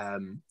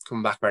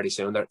back very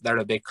soon. They're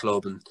a big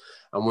club, and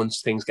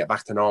once things get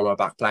back to normal,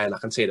 back playing, I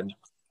can see them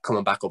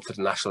coming back up to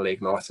the National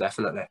League North,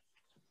 definitely.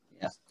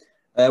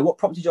 Yeah. What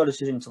prompted your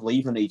decision to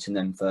leave Nuneaton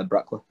then for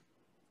Brackley?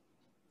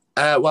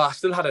 Well, I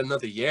still had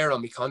another year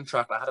on my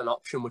contract. I had an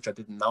option which I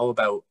didn't know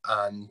about,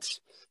 and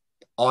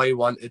I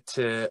wanted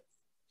to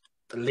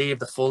leave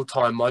the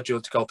full-time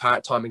module to go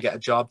part-time and get a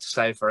job to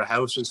save for a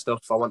house and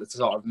stuff. I wanted to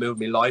sort of move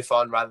my life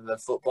on rather than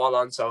football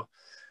on. So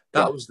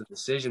that was the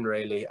decision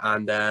really.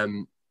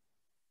 And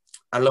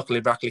luckily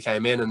Brackley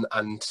came in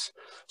and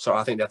so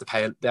I think they had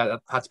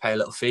to pay a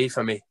little fee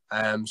for me.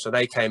 So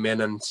they came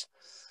in and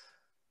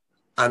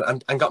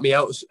got me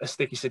out of a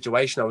sticky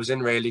situation I was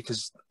in really,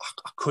 because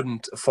I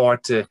couldn't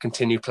afford to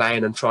continue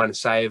playing and trying to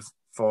save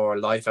for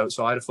life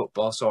outside of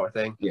football sort of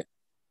thing.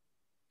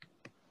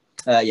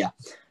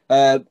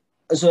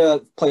 As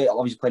a player,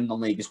 obviously playing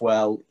non-league as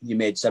well, you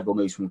made several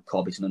moves from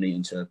Corby to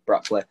Nuneaton to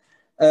Brackley.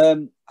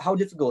 How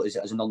difficult is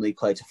it as a non-league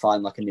player to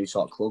find like a new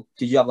sort of club?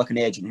 Did you have like an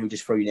agent who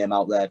just threw your name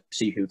out there,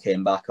 see who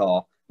came back,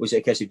 or was it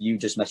a case of you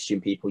just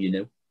messaging people you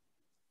knew?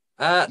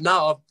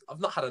 No, I've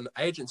not had an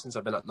agent since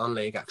I've been at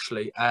non-league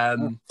actually.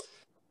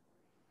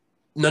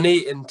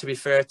 Nuneaton, to be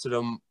fair to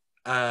them,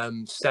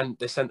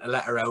 they sent a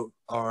letter out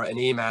or an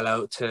email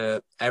out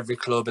to every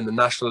club in the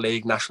National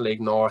League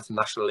North, and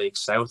National League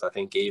South, I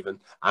think even,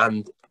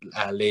 and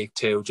League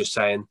Two, just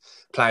saying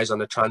players on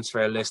the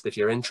transfer list if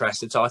you're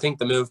interested. So I think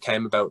the move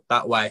came about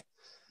that way.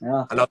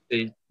 Yeah. And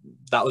obviously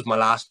that was my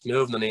last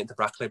move, Nuneaton to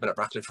Brackley. I've been at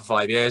Brackley for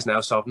 5 years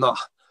now, so I've not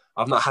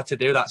had to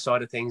do that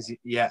side of things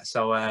yet.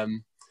 So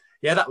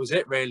that was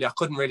it really. I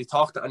couldn't really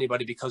talk to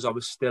anybody because I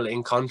was still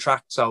in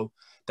contract, so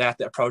they had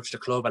to approach the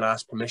club and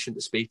ask permission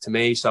to speak to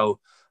me. So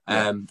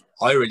I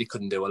really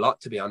couldn't do a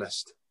lot, to be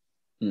honest.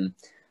 In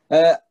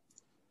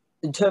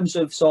terms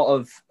of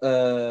sort of,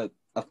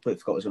 I've completely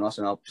forgot what I was going to ask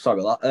now. Sorry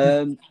about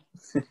that.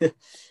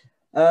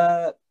 All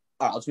right,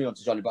 I'll just move on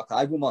to Johnny Brackley.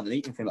 I have one more than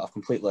Eaton thing, but I've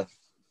completely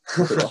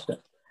lost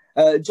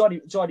it.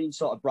 Joining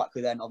sort of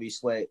Brackley then,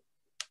 obviously,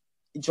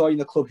 joining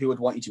the club who would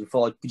want you to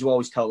before, could you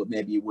always tell that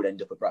maybe you would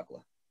end up at Brackley?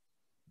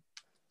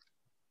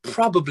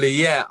 Probably,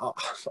 yeah.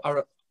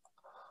 I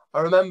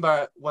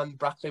remember when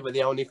Brackley were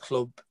the only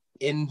club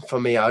in for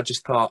me, I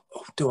just thought,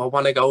 do I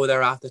want to go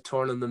there after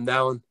turning them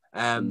down?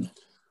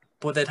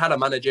 But they'd had a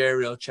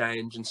managerial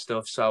change and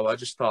stuff, so I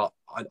just thought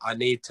I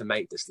need to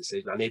make this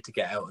decision. I need to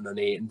get out and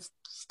Nuneaton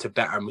to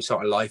better my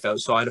sort of life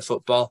outside of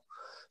football.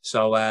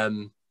 So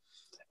and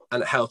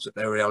it helps that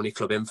they were the only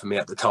club in for me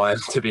at the time,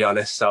 to be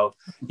honest. So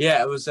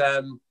yeah, it was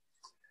one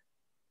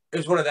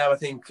of them. I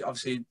think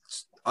obviously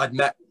I'd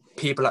met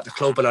people at the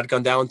club and I'd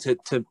gone down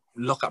to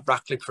look at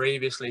Brackley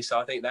previously, so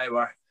I think they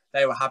were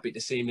happy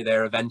to see me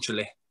there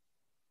eventually.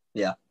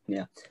 Yeah.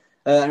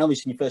 And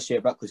obviously in your first year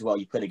at Brackley as well,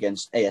 you played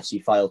against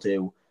AFC Fylde,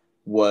 who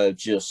were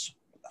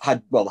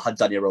had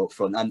Danny Rowe up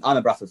front. And I'm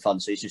a Bradford fan,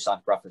 so he's just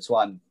signed for Bradford, so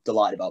I'm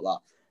delighted about that.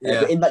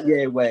 But in that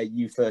year where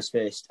you first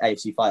faced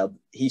AFC Fylde,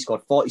 he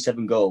scored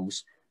 47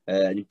 goals.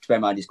 And to bear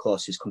in mind his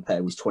closest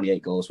compare was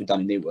 28 goals with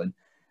Danny Newton.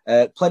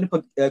 Coming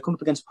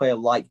up against a player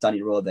like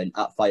Danny Rowe then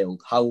at Fylde,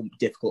 how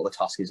difficult a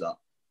task is that?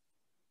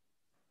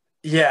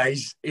 Yeah,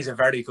 he's a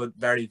very good,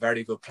 very,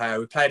 very good player.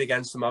 We played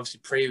against him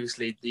obviously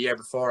previously the year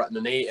before at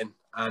Nuneaton,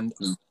 and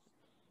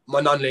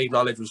my non-league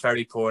knowledge was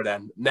very poor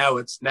then. Now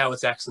it's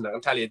excellent.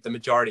 I'll tell you, the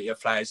majority of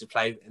players who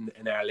played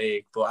in our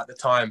league, but at the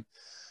time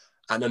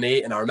at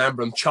Nuneaton, I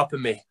remember him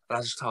chopping me, and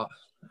I just thought,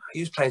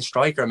 he was playing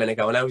striker a minute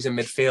ago, and now he's in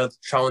midfield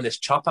throwing this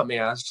chop at me.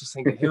 I was just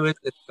thinking, who is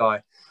this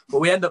guy? But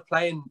we ended up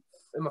playing,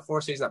 in my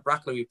first season at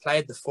Brackley, we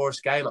played the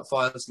first game at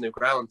Fylde's new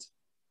ground.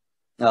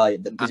 Oh,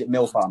 is it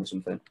Mill Farm or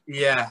something?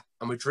 Yeah,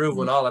 and we drew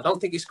 1-1. I don't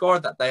think he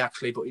scored that day,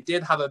 actually, but he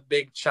did have a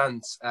big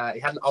chance. He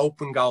had an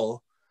open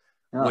goal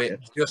with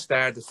just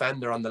our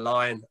defender on the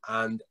line,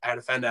 and our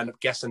defender ended up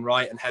guessing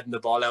right and heading the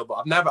ball out. But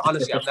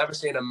I've never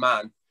seen a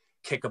man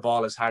kick a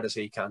ball as hard as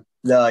he can.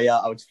 No, yeah,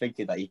 I was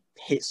thinking that he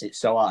hits it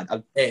so hard.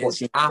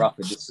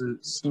 Just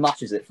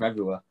smashes it from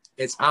everywhere.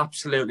 It's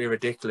absolutely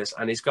ridiculous,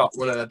 and he's got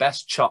one of the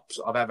best chops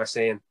I've ever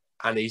seen.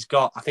 And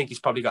I think he's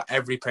probably got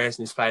every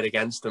person who's played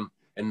against him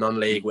in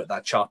non-league with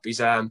that chop. He's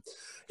a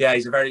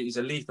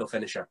lethal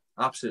finisher,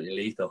 absolutely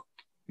lethal.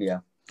 Yeah.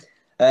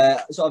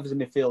 So as a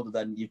midfielder,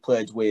 then you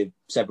played with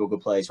several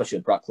good players, especially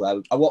at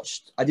Brackley.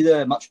 I did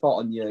a match part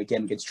on your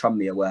game against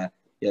Tranmere where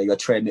you had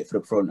Trey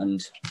Mitford up front,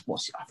 and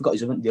I forgot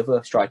the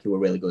other striker who were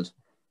really good.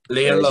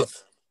 Liam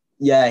Love.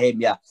 Yeah,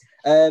 him. Yeah.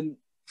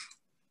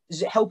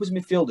 Does it help as a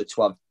midfielder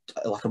to have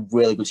like a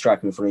really good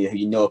striker in front of you who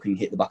you know can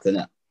hit the back of the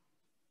net?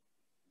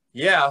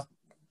 Yeah,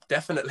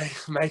 definitely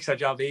makes our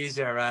job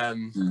easier.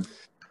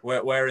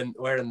 We're in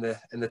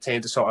the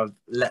team to sort of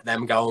let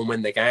them go and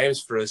win the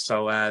games for us.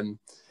 So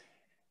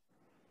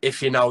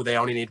if you know they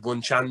only need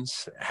one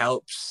chance, it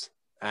helps.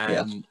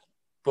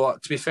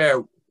 But to be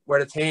fair, we're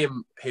the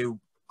team who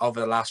over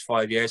the last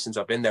 5 years since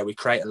I've been there, we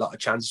create a lot of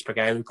chances per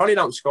game. We probably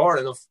don't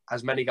score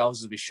as many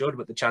goals as we should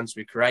with the chance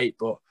we create.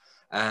 But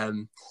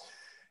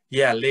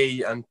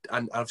Lee and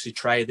obviously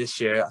Trey this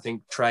year, I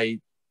think Trey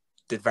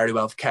did very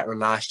well for Kettering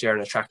last year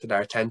and attracted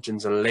our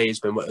attentions, and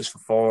Lee's been with us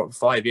for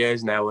 5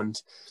 years now,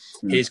 and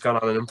he's gone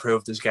on and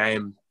improved his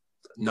game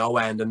no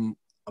end, and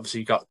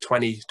obviously got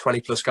 20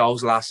 plus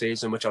goals last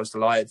season, which I was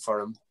delighted for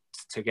him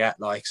to get.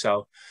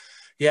 So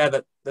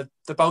they're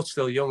both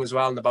still young as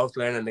well, and they're both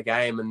learning the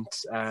game, and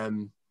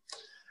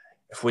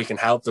if we can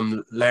help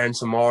them learn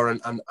some more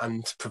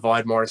and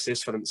provide more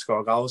assists for them to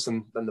score goals,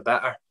 then the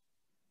better.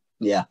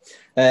 Yeah.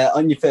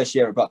 On your first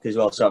year at Brackley as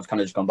well, so I've kind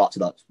of just gone back to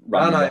that.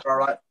 No, all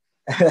right.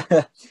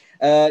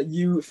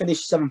 You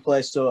finished 7th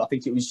place, so I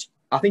think it was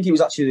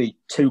actually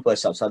 2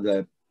 places outside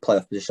the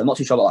playoff position. I'm not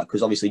too sure about that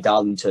because obviously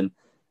Darlington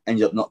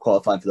ended up not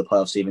qualifying for the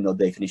playoffs, even though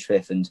they finished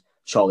 5th and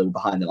Chorley were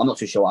behind them. I'm not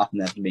too sure what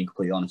happened there, if I'm being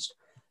completely honest.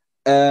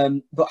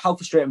 But how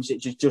frustrating was it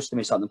just to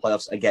miss out on the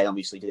playoffs? Again,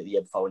 obviously, did it the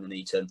year before in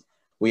Nuneaton.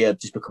 We are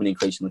just becoming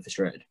increasingly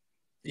frustrated.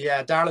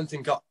 Yeah,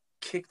 Darlington got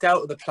kicked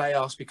out of the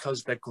playoffs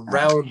because the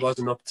ground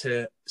wasn't up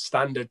to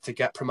standard to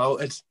get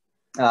promoted.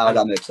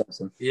 That makes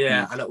sense.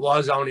 Yeah, and it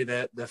was only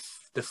the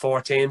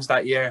 4 teams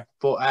that year.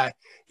 But I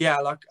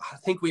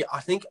think we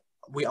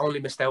only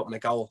missed out on a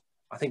goal.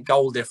 I think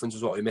goal difference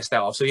was what we missed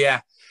out of. So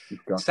yeah,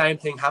 same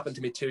thing happened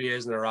to me 2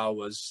 years in a row.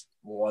 Was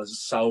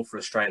so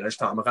frustrating. I just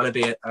thought, I'm gonna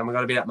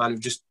be that man who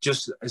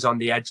just is on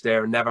the edge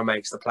there and never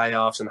makes the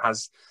playoffs and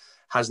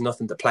has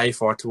nothing to play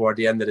for toward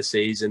the end of the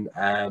season.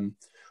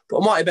 But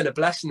it might have been a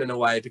blessing in a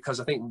way, because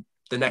I think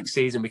the next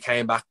season we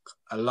came back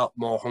a lot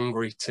more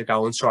hungry to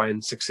go and try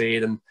and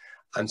succeed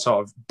and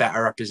sort of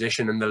better our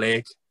position in the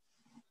league.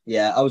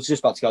 Yeah, I was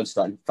just about to go into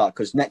that, in fact,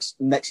 because next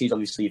season,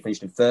 obviously, you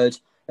finished in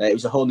 3rd. It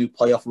was a whole new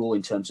playoff rule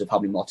in terms of how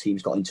many more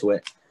teams got into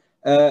it.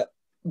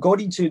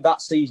 Going into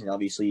that season,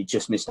 obviously, you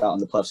just missed out on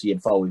the playoffs the year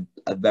before with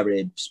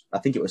I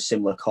think it was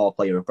similar core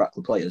player of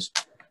Brackley players.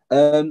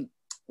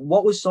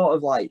 What was sort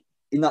of like,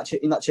 in that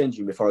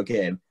changing room before a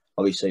game,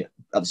 obviously, at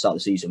the start of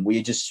the season, were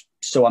you just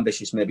so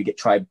ambitious to maybe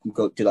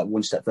go do that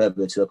one step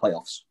further to the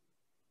playoffs?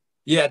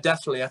 Yeah,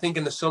 definitely. I think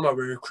in the summer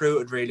we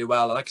recruited really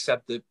well. Like I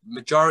said, the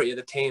majority of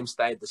the team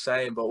stayed the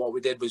same, but what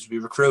we did was we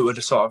recruited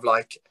a sort of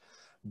like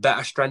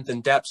better strength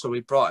and depth. So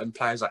we brought in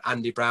players like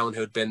Andy Brown, who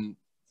had been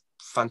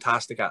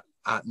fantastic at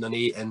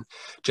Nuneaton.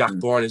 Jack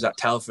Bourne is at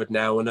Telford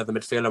now, another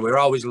midfielder. We were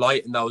always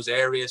light in those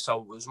areas,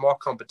 so it was more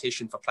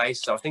competition for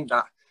place. So I think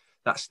that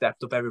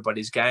stepped up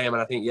everybody's game.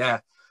 And I think, yeah,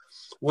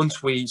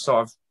 once we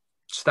sort of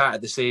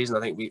started the season, I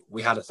think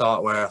we had a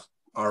thought where,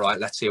 all right,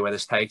 let's see where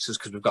this takes us,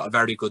 because we've got a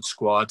very good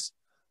squad.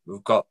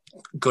 We've got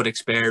good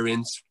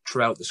experience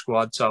throughout the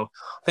squad. So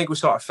I think we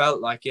sort of felt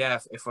like, yeah,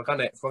 if we're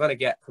gonna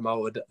get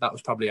promoted, that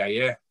was probably our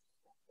year.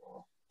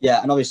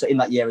 Yeah, and obviously in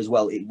that year as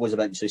well, it was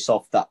eventually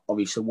Soft that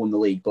obviously won the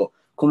league. But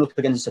coming up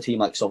against a team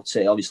like Soft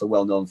City, obviously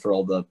well known for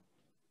all the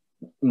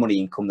money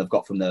income they've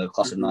got from the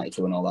class of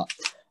 '92 and all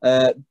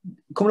that.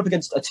 Coming up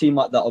against a team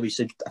like that,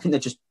 obviously, I think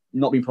they've just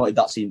not been promoted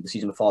that season, the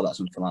season before that,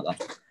 something like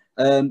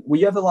that. Were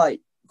you ever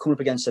like coming up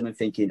against them and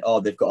thinking,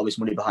 oh, they've got all this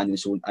money behind them,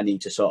 so I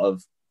need to sort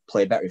of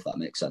play better, if that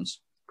makes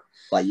sense?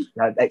 Like, you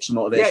had extra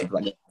motivation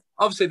for that.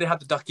 Obviously, they had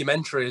the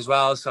documentary as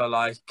well. So,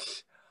 like,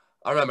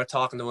 I remember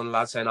talking to one of the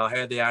lads saying, oh,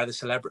 here they are, the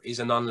celebrities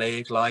in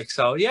non-league. Like,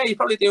 so, yeah, you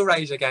probably do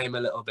raise your game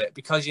a little bit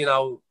because, you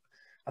know,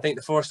 I think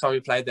the first time we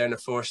played there in the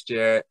first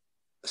year,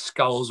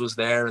 Scholes was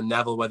there and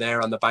Neville were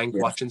there on the bank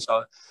watching.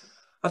 So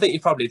I think you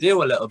probably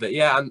do a little bit.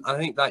 Yeah, and I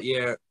think that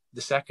year,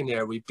 the second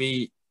year, we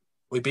beat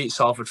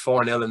Salford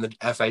 4-0 in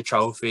the FA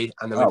Trophy,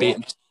 and then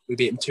we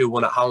beat them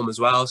 2-1 at home as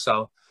well.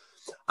 So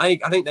I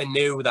think they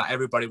knew that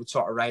everybody would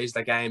sort of raise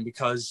their game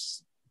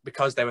because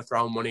they were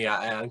throwing money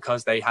at it and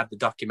because they had the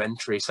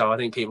documentary. So I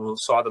think people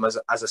saw them as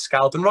a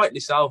scalp, and rightly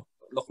so.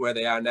 Look where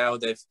they are now.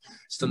 They've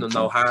done them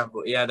no harm.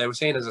 But yeah, they were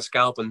seen as a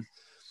scalp. And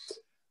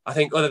I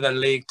think other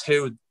than League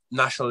Two,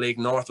 National League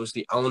North was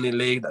the only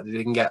league that they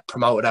didn't get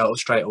promoted out of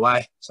straight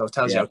away. So it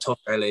tells you how tough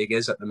their league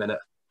is at the minute.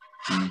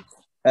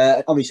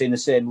 Obviously, in the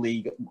same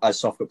league as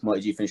Soft got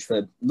promoted, you finished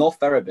third. North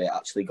Ferriby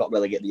actually got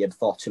relegated the year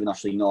before to the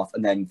National League North,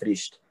 and then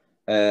finished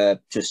I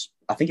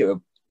think it was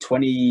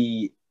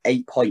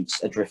 28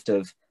 points adrift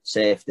of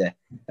safety.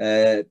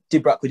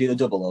 Did Brackley do the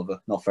double over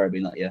North Ferriby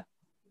in that year?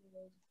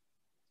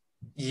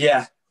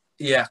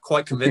 Yeah,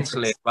 quite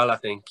convincingly as well, I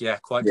think. Yeah,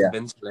 quite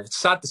convincingly. It's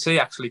sad to see,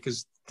 actually,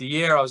 because the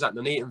year I was at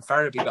Nuneaton,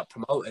 Ferriby got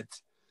promoted.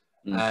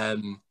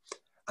 And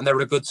they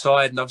were a good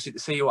side, and obviously to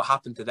see what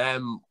happened to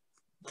them,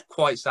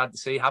 quite sad to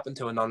see happen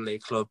to a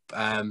non-league club.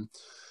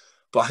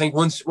 But I think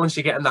once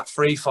you get in that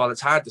free fall, it's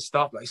hard to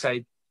stop. Like I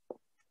say,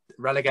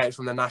 relegated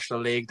from the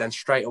National League, then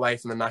straight away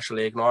from the National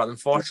League North.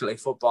 Unfortunately,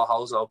 football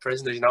holds no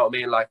prisoners, you know what I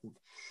mean? Like,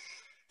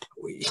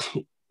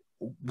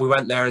 we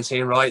went there and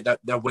seen, right, that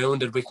they're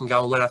wounded, we can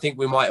go and win. I think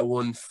we might have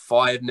won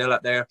 5-0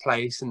 at their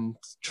place and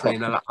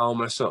 3-0 at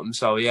home or something.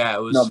 So yeah,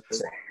 it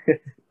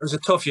was a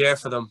tough year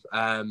for them.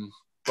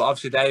 But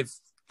obviously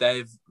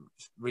they've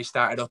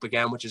restarted up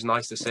again, which is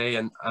nice to see,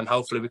 and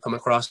hopefully we come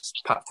cross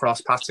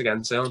paths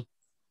again soon.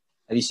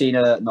 Have you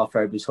seen North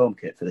Ferriby's home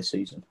kit for this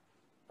season?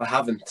 I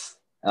haven't.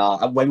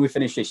 When we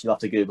finish this, you'll have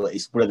to Google it.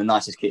 It's one of the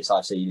nicest kits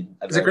I've seen.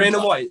 Is it green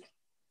and white?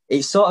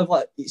 It's sort of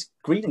like, it's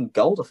green and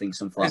gold, I think,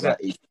 something like that.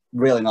 It's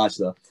really nice,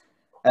 though.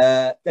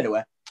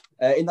 Anyway,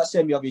 in that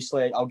same year,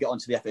 obviously, I'll get on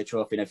to the FA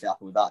Trophy and everything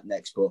happened with that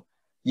next, but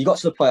you got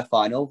to the playoff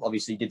final.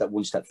 Obviously, you did that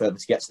one step further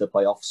to get to the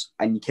playoffs,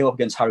 and you came up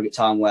against Harrogate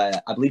Town,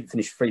 where I believe it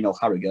finished 3-0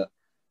 Harrogate.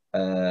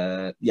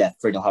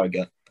 3-0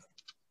 Harrogate.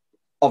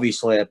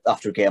 Obviously,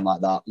 after a game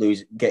like that,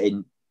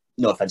 getting,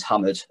 no offence,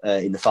 hammered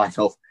in the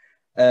final,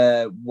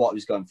 what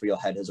was going through your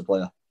head as a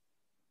player?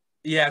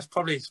 Yeah, it's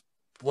probably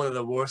one of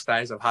the worst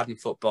days I've had in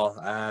football.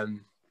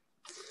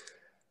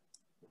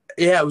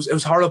 Yeah, it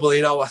was horrible.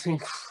 You know, I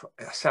think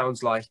it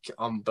sounds like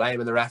I'm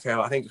blaming the ref here.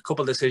 I think a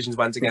couple of decisions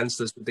went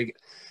against us. They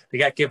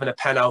get given a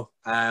penalty,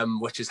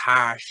 which is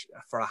harsh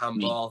for a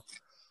handball.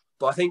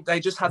 But I think they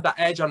just had that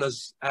edge on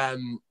us.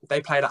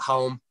 They played at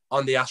home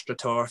on the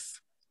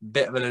AstroTurf,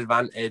 bit of an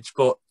advantage,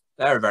 but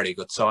they're a very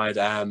good side.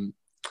 And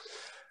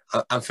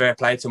fair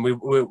play to them. We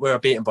were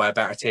beaten by a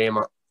better team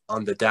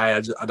on the day.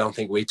 I don't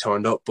think we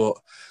turned up, but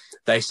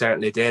they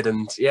certainly did.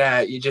 And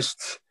yeah,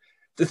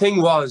 the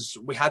thing was,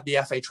 we had the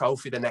FA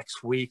Trophy the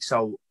next week,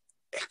 so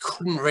it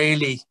couldn't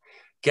really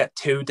get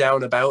too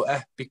down about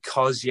it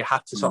because you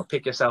had to sort of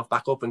pick yourself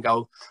back up and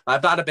go.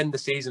 If that had been the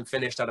season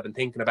finished, I'd have been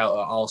thinking about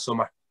it all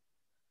summer.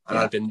 And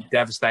I'd been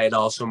devastated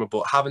all summer.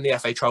 But having the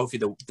FA Trophy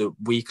the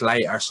week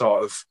later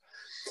sort of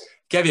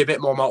gave you a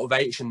bit more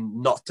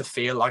motivation not to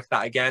feel like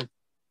that again,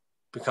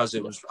 because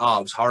it was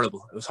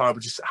horrible. It was horrible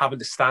just having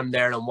to stand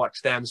there and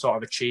watch them sort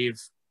of achieve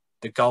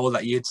the goal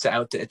that you'd set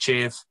out to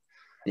achieve.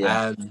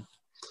 Yeah.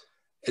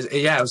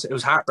 It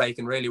was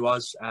heartbreaking, really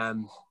was.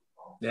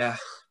 Yeah.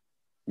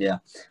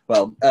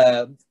 Well,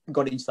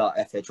 got into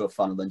that FA Trophy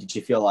final then. Did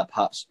you feel like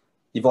perhaps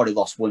you've already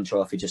lost one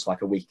trophy just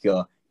like a week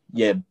ago?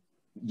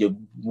 You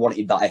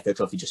wanted that FA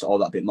Trophy just all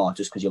that bit more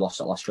just because you lost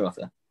that last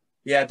trophy?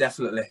 Yeah,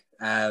 definitely.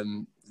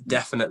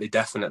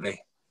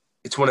 Definitely.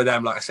 It's one of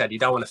them, like I said, you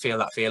don't want to feel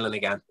that feeling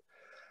again.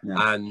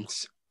 Yeah. And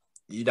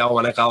you don't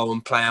want to go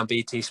and play on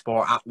BT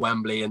Sport at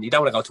Wembley, and you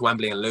don't want to go to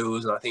Wembley and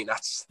lose. And I think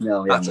that's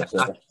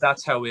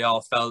how we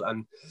all felt.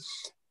 And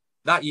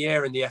that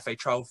year in the FA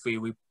Trophy,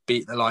 we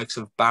beat the likes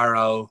of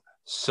Barrow,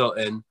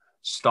 Sutton,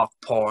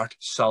 Stockport,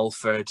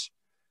 Salford.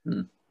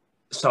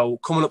 So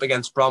coming up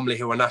against Bromley,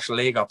 who were National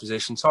League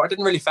opposition, so it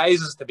didn't really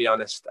faze us, to be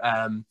honest,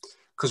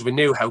 because we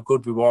knew how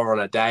good we were on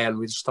a day, and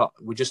we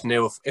just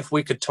knew if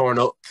we could turn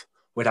up,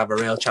 we'd have a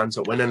real chance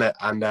at winning it.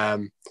 And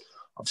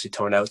obviously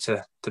turned out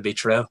to be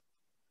true.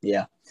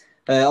 Yeah.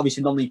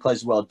 Obviously, non-league players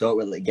as well don't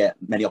really get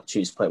many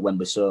opportunities to play at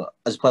Wembley. So,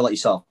 as a player like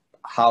yourself,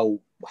 how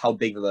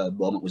big of a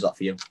moment was that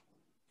for you?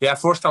 Yeah,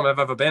 first time I've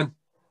ever been.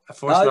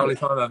 Only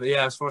time I've.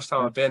 Yeah, it's first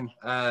time I've been.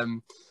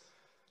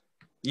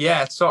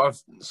 It's sort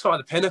of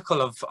the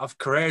pinnacle of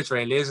careers,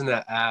 really, isn't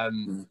it?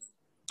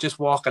 Just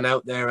walking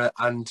out there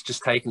and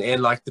just taking it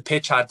in. Like the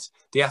pitch had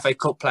the FA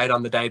Cup played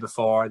on the day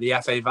before, the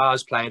FA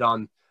Vase played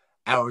on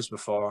hours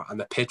before, and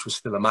the pitch was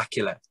still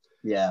immaculate.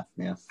 Yeah.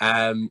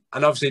 And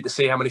obviously to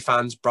see how many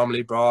fans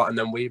Bromley brought, and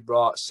then we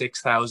brought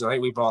 6,000. I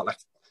think we brought like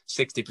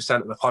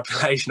 60% of the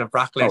population of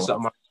Brackley or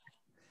something.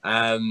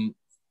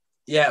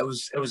 It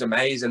was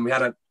amazing. We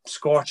had a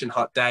scorching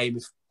hot day.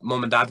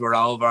 Mum and Dad were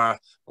over.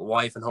 My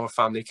wife and her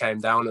family came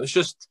down. It was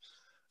just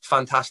a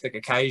fantastic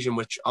occasion,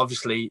 which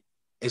obviously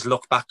is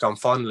looked back on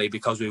fondly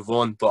because we've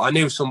won. But I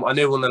knew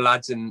one of the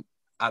lads in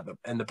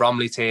the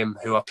Bromley team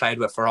who I played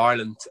with for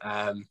Ireland.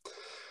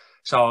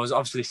 So I was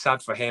obviously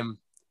sad for him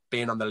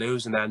being on the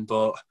losing end,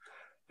 but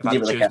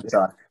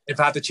if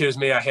I had to choose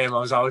me or him, I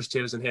was always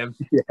choosing him.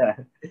 Yeah.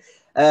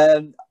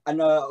 And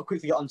I'll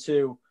quickly get on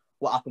to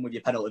what happened with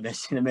your penalty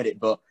miss in a minute,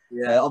 but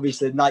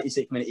obviously the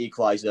 96th-minute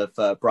equaliser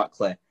for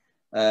Brackley.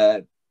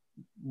 In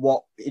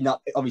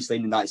the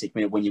 96th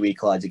minute when you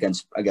equalised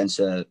against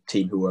a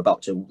team who were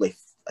about to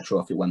lift a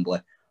trophy at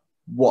Wembley,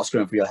 what's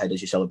going through your head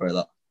as you celebrate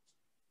that?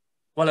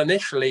 Well,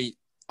 initially,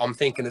 I'm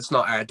thinking it's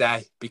not our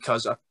day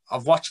because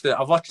I've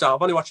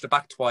only watched it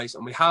back twice,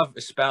 and we have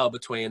a spell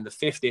between the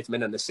 50th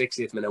minute and the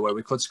 60th minute where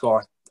we could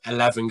score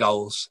 11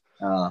 goals.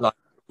 Like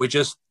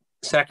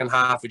second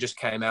half, we just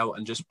came out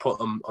and just put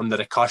them under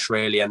the cosh,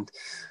 really. And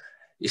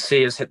you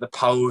see us hit the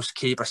post,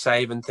 keeper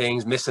saving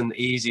things, missing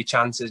easy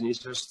chances, and you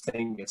just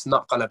think it's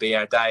not going to be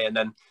our day. And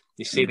then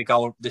you see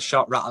the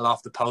shot rattle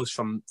off the post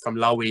from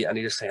Lowy, and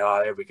you just say,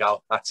 "Oh, there we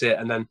go, that's it."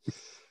 And then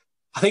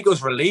I think it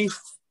was relief,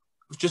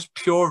 just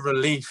pure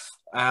relief.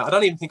 I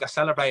don't even think I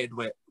celebrated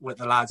with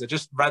the lads. I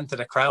just ran to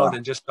the crowd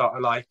and just sort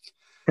of like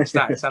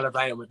started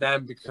celebrating with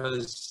them,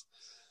 because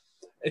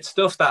it's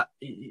stuff that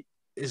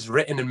is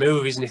written in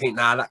movies and you think,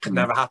 nah, that could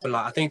never happen.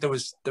 Like I think there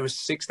was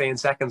 16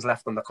 seconds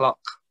left on the clock.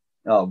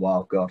 Oh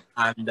wow, God!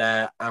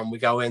 And we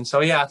go in. So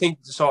yeah, I think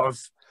sort of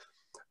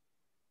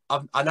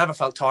I never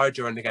felt tired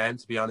during the game,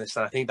 to be honest.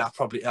 And I think that's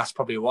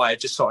probably why it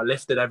just sort of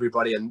lifted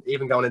everybody. And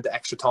even going into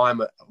extra time,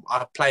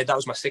 that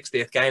was my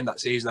 60th game that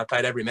season. I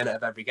played every minute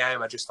of every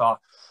game. I just thought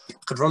I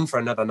could run for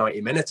another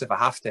 90 minutes if I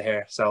have to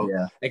here. So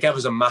it gave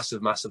us a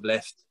massive, massive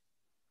lift.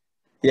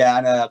 Yeah,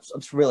 and I'm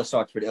just really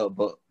sorry to put it up,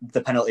 but the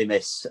penalty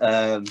miss.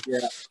 Well,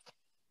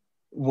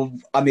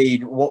 I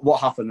mean, what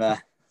happened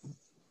there?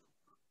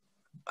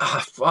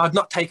 I'd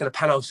not taken a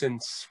penalty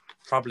since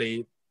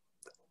probably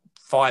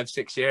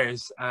 5-6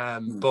 years,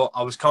 but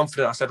I was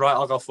confident. I said, right,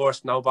 I'll go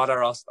first, no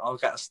bother, I'll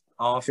get us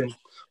off and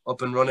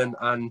up and running.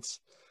 And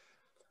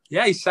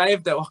yeah, he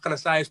saved it. What can I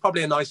say? It's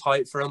probably a nice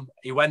height for him.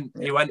 He went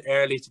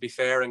early, to be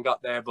fair, and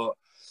got there. But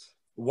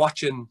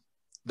watching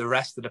the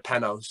rest of the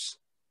penalties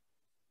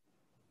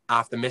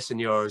after missing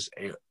yours,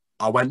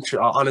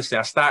 honestly,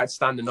 I started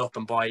standing up,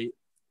 and by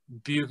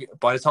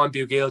the time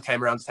Bugiel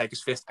came around to take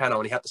his 5th penalty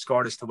and he had to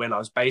score this to win, I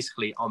was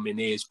basically on my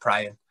knees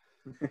praying.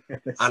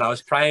 And I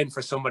was praying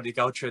for somebody to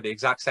go through the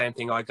exact same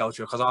thing I go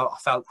through, because I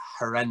felt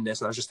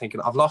horrendous. And I was just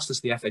thinking, I've lost this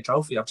the FA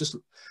Trophy.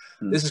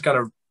 This is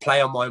going to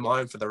play on my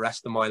mind for the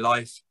rest of my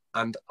life.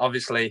 And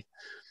obviously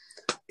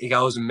he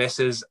goes and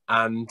misses,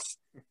 and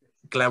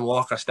Glenn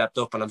Walker stepped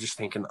up, and I'm just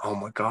thinking, oh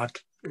my God,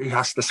 he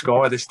has to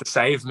score this to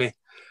save me.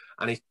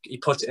 And he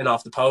puts it in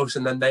off the post,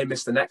 and then they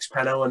miss the next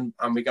penalty,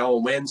 and we go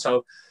and win.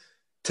 So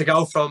to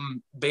go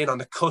from being on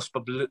the cusp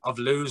of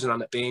losing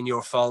and it being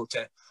your fault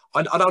to,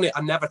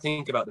 I never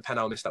think about the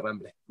penalty missed at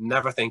Wembley.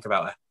 Never think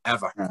about it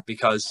ever,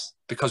 because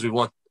we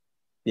won.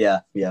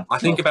 Yeah. I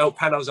think about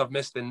penalties I've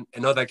missed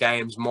in other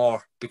games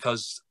more,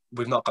 because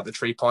we've not got the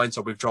 3 points,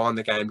 or we've drawn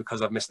the game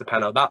because I've missed the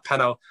penalty. That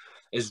penalty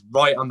is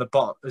right on the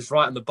bottom. Is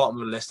right on the bottom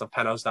of the list of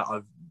penalties that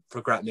I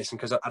regret missing,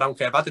 because I don't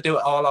care if I had to do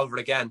it all over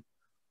again.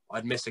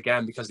 I'd miss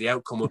again, because the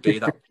outcome would be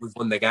that we've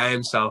won the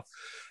game. So,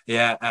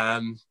 like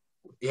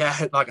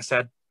I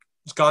said,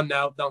 it's gone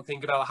now. Don't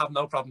think about it. I have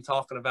no problem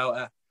talking about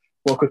it.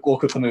 We'll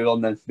quickly move on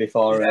then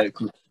before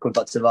come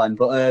back to the line.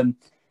 But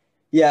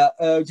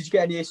did you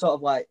get any sort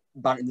of like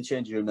banter in the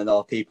changing room then,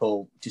 or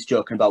people just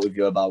joking about with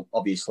you about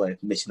obviously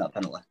missing that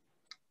penalty?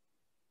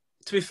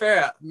 To be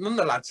fair, none of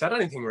the lads said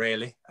anything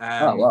really.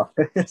 Oh wow!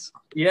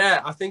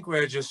 Yeah, I think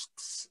we're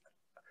just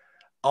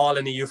all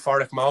in a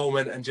euphoric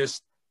moment and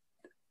just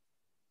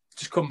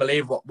couldn't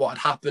believe what had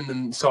happened,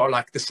 and sort of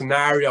like the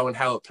scenario and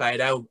how it played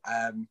out.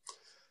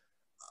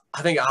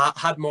 I think I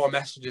had more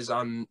messages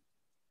on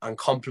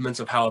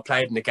compliments of how I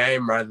played in the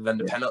game rather than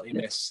the penalty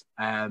miss.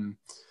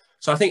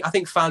 So I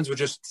think fans were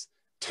just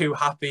too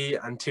happy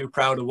and too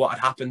proud of what had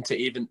happened to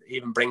even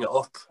bring it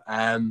up.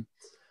 And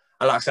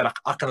like I said,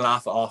 I can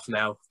laugh it off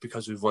now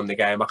because we've won the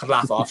game. I can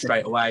laugh it off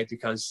straight away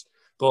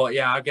but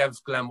yeah, I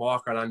gave Glenn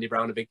Walker and Andy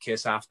Brown a big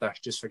kiss after,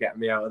 just for getting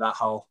me out of that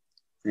hole.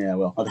 Yeah,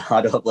 well,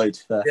 I don't blame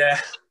you. Yeah.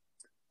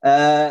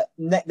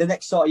 The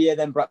next sort of year,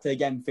 then Brackley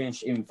again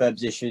finished in third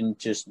position,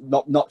 just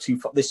not too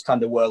far. This time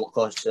they were a lot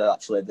closer to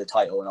actually the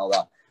title and all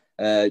that.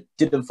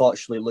 Did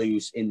unfortunately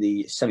lose in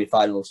the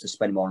semi-finals to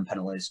Spennymoor on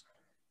penalties.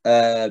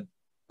 I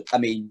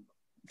mean,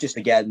 just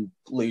again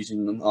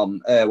losing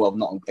on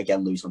not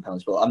again losing on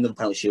penalties, but another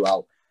penalty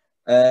shootout.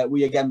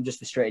 We again just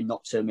frustrated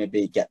not to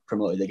maybe get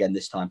promoted again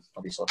this time.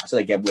 Obviously, I said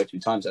again way too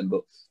many times then,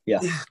 but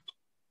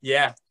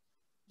yeah,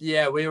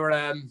 we were.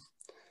 I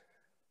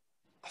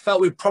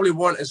felt we probably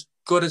weren't as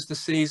good as the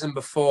season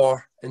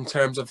before in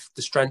terms of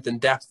the strength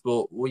and depth,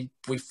 but we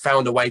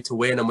found a way to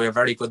win, and we were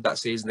very good that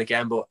season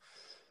again. But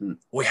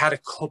we had a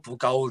couple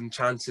golden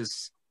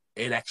chances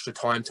in extra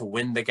time to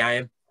win the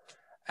game,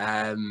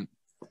 and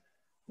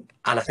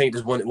I think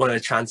there's one of the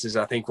chances.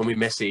 I think when we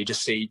miss it, you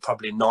just see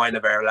probably 9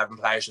 of our 11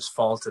 players just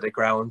fall to the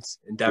ground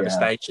in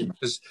devastation.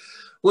 Because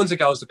once it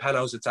goes to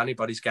penalties, it's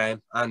anybody's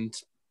game, and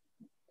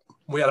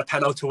we had a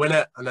penalty to win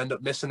it and end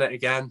up missing it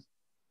again.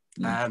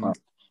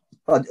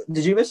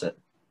 Did you miss it?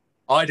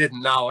 I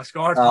didn't know. I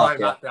scored mine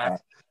that day.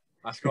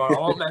 I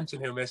won't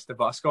mention who missed it,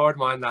 but I scored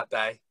mine that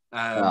day.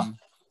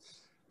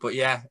 But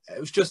yeah, it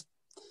was just,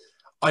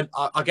 I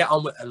get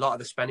on with a lot of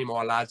the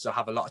Spennymoor lads. I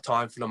have a lot of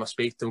time for them. I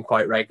speak to them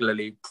quite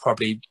regularly,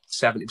 probably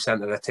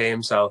 70% of the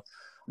team. So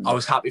I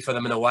was happy for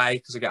them in a way,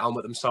 because I get on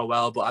with them so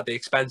well. But at the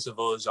expense of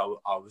us,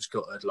 I was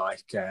gutted.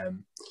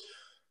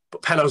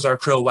 But penalties are a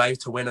cruel way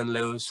to win and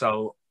lose.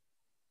 So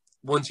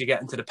once you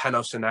get into the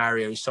penalty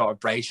scenario, you sort of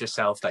brace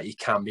yourself that you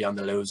can be on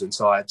the losing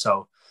side.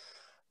 So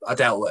I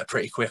dealt with it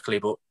pretty quickly,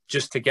 but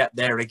just to get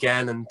there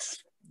again and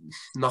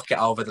not get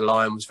over the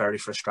line was very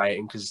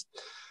frustrating, because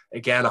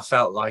again, I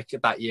felt like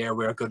that year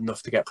we were good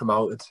enough to get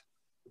promoted.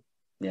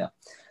 Yeah.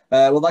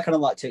 Well, that kind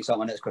of like takes out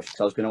my next question,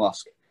 because I was going to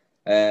ask.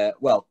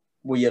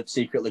 Were you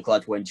secretly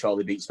glad when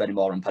Charlie beat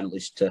Spennymoor on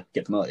penalties to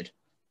get promoted?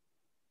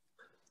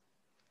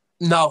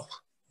 No.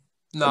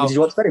 Did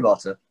you want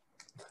Spennymoor to?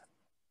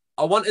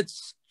 I wanted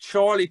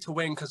Charlie to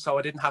win, so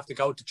I didn't have to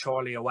go to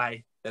Charlie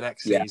away the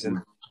next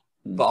season.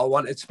 But I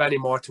wanted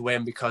Spennymoor to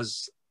win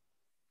because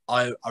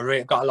I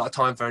really got a lot of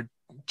time for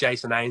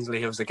Jason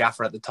Ainsley, who was the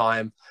gaffer at the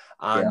time.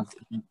 And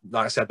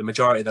like I said, the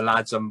majority of the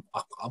lads I'm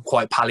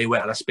quite pally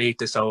with and I speak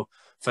to. So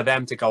for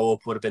them to go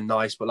up would have been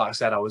nice. But like I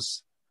said, I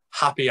was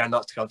happier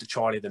not to go to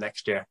Charlie the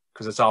next year,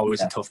 because it's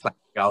always a tough place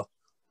to go.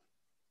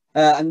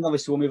 And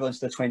obviously we'll move on to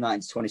the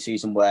 2019-20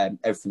 season, where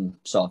everything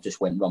sort of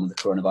just went wrong with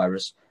the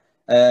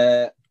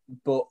coronavirus.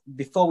 But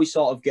before we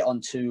sort of get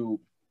on to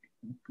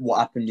what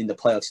happened in the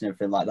playoffs and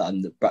everything like that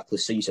and the Brackley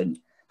season,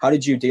 how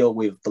did you deal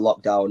with the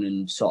lockdown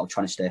and sort of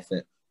trying to stay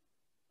fit?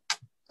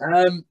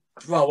 We're in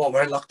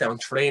lockdown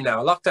 3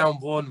 now.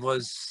 Lockdown 1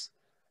 was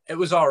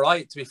all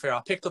right, to be fair.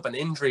 I picked up an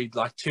injury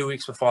like 2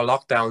 weeks before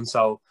lockdown,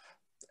 so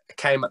it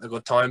came at a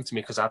good time to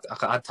me because I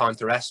had time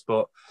to rest.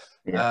 But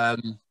I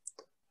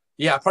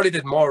probably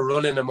did more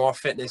running and more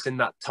fitness in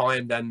that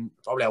time than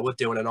probably I would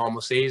do in a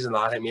normal season.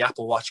 I think my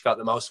Apple Watch got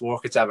the most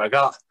work it's ever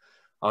got.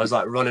 I was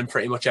like running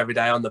pretty much every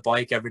day, on the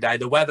bike every day.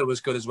 The weather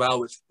was good as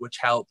well, which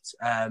helped.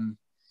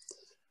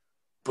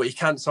 But you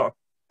can't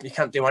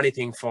do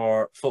anything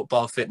for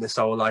football fitness.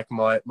 So like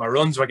my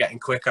runs were getting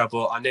quicker,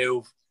 but I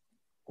knew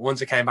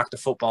once I came back to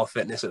football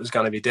fitness, it was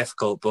going to be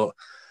difficult. But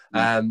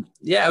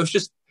it was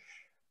just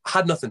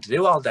had nothing to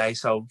do all day,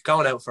 so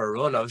going out for a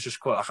run, I was just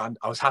quite.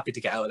 I was happy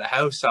to get out of the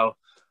house, so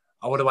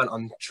I would have went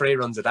on 3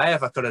 runs a day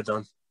if I could have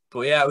done.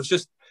 But yeah, it was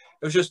just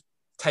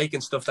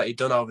taking stuff that he'd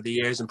done over the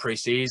years and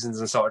pre-seasons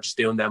and sort of just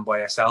doing them by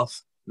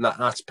yourself. And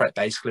that's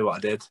basically what I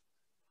did.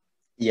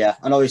 Yeah,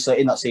 and obviously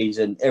in that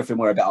season, everything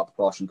were a bit out of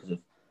proportion because of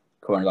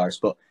coronavirus.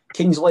 But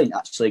Kings Lynn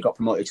actually got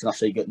promoted to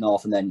National League at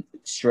North and then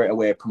straight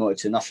away promoted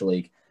to the National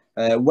League.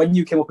 When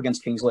you came up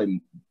against Kings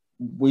Lynn,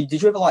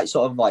 did you ever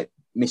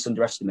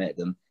misunderestimate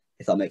them,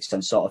 if that makes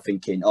sense? Sort of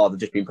thinking, they've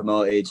just been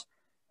promoted.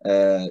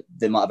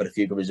 They might have had a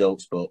few good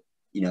results, but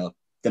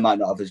they might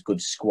not have as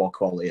good squad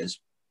quality as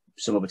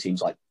some other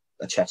teams like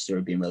a Chester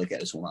have been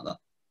relegated or something like that.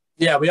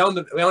 Yeah, we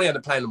only ended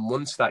up playing them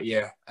once that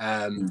year,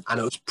 and it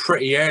was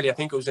pretty early. I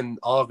think it was in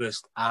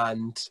August,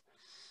 and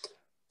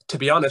to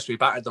be honest, we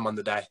battered them on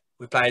the day.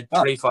 We played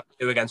 3-5-2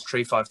 against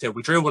 3-5-2.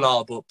 We drew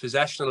 1-1, but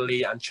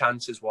possessionally and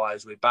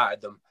chances-wise, we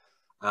battered them.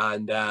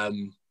 And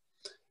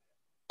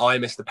I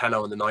missed the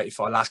penalty in the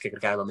 95 last kick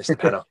of the game. I missed the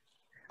penalty.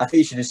 I think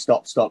you should just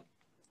stop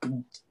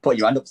putting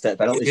your hand up to take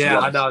penalties. Yeah,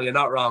 I know, you're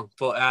not wrong.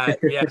 But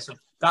yeah, so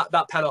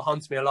that penalty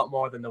haunts me a lot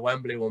more than the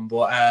Wembley one.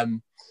 But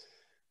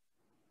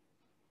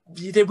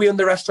did we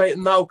underestimate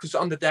them? No, because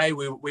on the day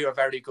we were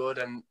very good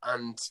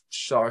and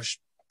sort of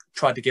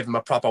tried to give them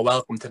a proper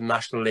welcome to the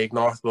National League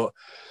North. But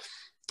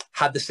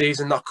had the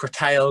season not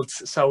curtailed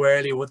so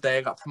early, would they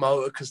have got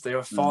promoted because they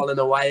were falling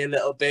away a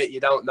little bit? You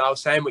don't know.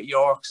 Same with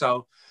York.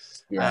 So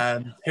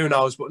who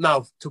knows? But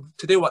no,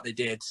 to do what they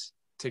did,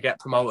 to get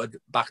promoted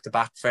back to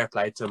back, fair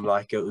play to them.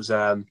 Like it was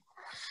a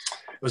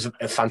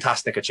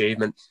fantastic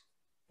achievement.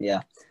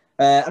 Yeah.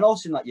 And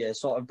also in that year,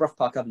 sort of Brough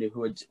Park Avenue,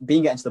 who had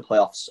been getting to the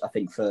playoffs, I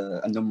think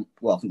for I think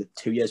the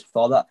 2 years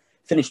before that,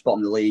 finished bottom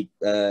of the league,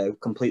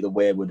 completely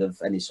wayward of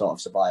any sort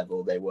of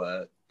survival. They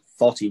were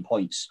 14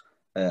 points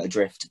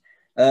adrift.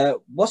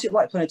 What's it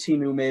like playing a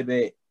team who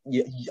maybe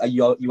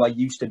you are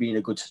used to being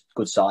a good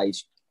side,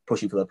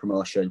 pushing for the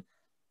promotion,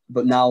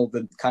 but now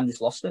they've kind of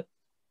just lost it?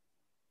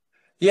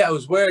 Yeah, it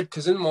was weird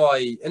because in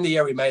the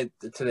year we made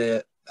it to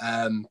the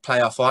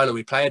playoff final,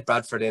 we played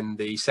Bradford in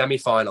the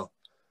semi-final.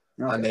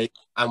 Okay.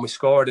 And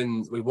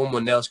we won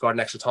 1-0, scored an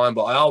extra time.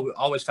 But I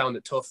always found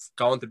it tough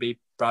going to beat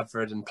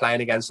Bradford and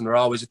playing against them. They're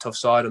always a tough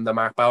side under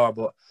Mark Bauer.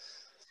 But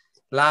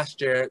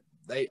last year,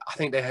 I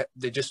think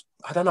they just,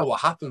 I don't know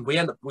what happened. We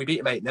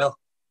beat them 8-0.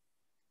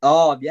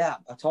 Oh yeah,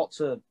 I talked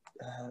to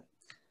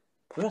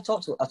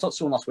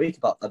someone last week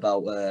about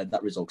that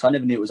result. Cause I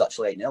never knew it was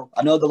actually 8-0.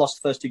 I know they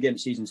lost the first 2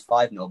 games of seasons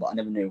 5-0, but I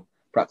never knew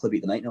Brackley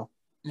beat them 8-0.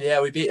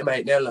 Yeah, we beat them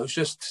 8-0. It was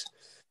just.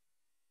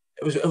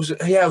 It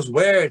was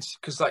weird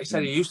because, like you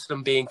said, you're used to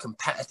them being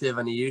competitive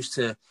and you're used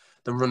to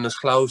them running us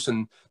close.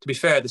 And to be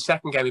fair, the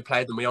second game we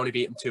played them, we only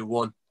beat them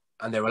 2-1,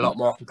 and they were a lot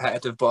more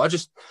competitive. But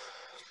it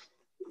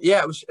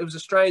was a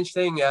strange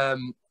thing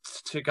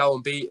to go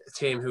and beat a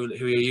team who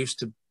you're used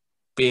to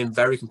being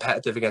very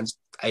competitive against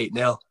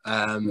 8-0.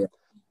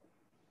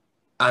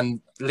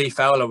 And Lee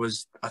Fowler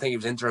I think he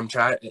was interim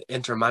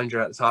manager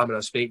at the time, and I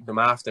was speaking to him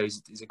after.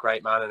 He's a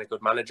great man and a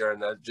good manager,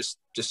 and just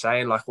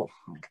saying, like,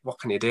 what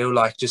can you do?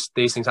 Like, just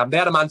these things happen. They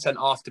had a man sent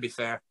off, to be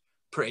fair,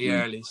 pretty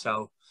early,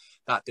 so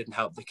that didn't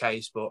help the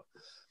case. But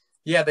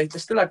yeah, they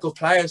still had good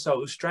players, so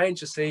it was strange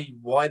to see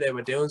why they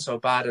were doing so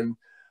bad. And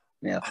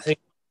I think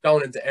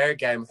going into their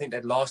game, I think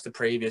they'd lost the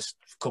previous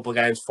couple of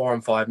games 4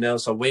 and 5-0,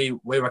 so we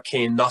were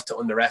keen not to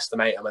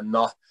underestimate them and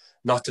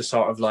not to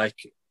sort of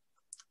like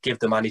give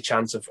them any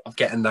chance of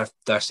getting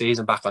their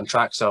season back on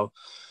track. So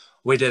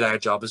we did our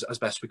job as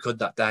best we could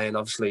that day, and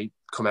obviously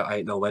come out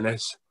 8-0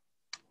 winners.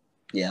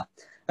 Yeah.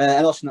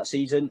 And also in that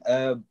season,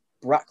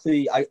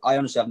 Brackley, I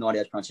honestly have no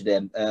idea how to pronounce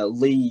your name.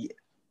 Lee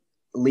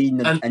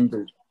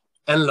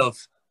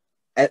Enlove.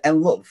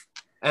 Enlove?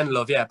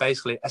 Enlove, yeah,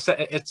 basically.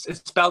 It's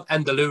spelled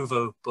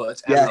Endeluvu, but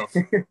it's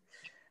Enlove.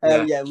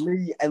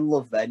 Lee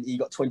Enlove then. He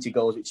got 20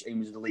 goals, which he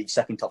was the league's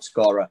second top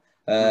scorer.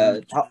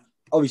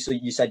 Obviously,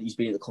 you said he's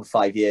been at the club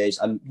 5 years.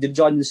 Did he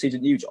join the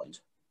season you joined?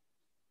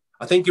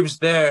 I think he was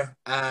there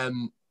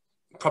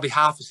probably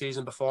half a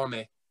season before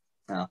me.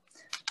 Yeah.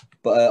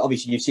 But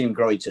obviously, you've seen him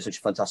grow into such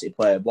a fantastic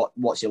player.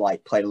 What's he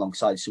like playing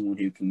alongside someone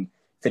who can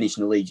finish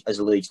in the league as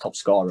the league's top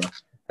scorer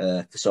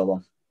for so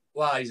long?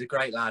 Well, he's a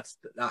great lad.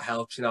 That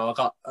helps. I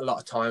got a lot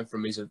of time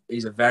from him.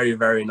 He's a very,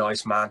 very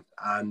nice man.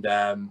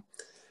 And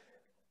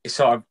it's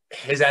sort of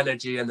his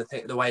energy and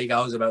the way he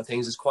goes about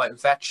things is quite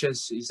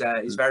infectious. He's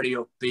very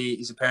upbeat.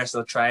 He's a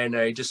personal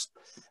trainer.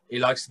 He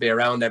likes to be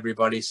around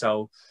everybody.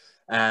 So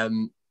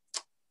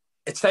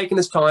it's taken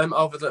his time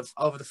over the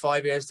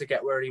 5 years to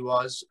get where he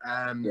was.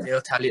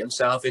 He'll tell you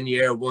himself in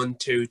year 1,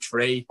 2,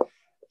 3,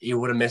 he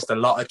would have missed a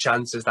lot of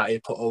chances that he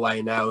put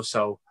away now.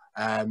 So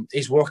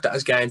he's worked at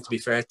his game, to be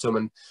fair to him,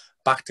 and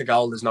back to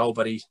goal, there's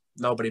nobody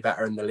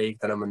better in the league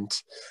than him.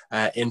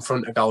 And in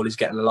front of goal, he's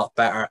getting a lot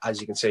better,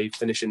 as you can see,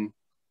 finishing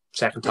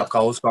second top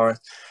goal scorer.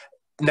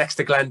 Next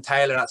to Glenn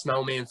Taylor, that's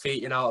no mean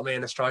feat, you know what I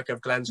mean? A striker of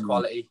Glenn's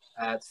quality.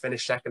 To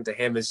finish second to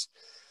him is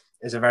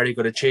a very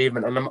good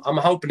achievement. And I'm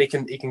hoping he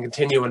can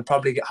continue and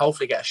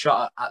hopefully get a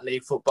shot at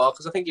league football,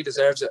 because I think he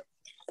deserves it.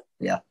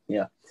 Yeah.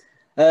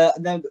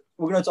 And then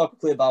we're going to talk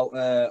quickly about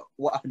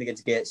what happened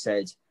against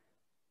Gateshead.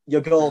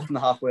 Your goal from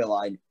the halfway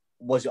line,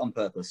 was it on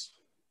purpose?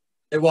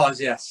 It was,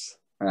 yes.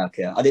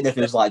 Okay. I didn't know if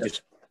it was like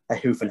just a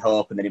hoof and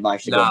hope and then he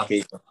managed to go and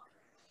keep it.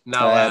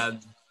 No,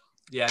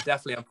 yeah,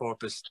 definitely on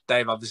purpose.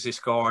 Dave obviously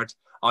scored.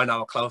 I know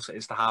how close it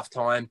is to half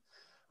time.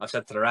 I've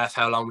said to the ref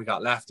how long we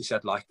got left. He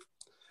said like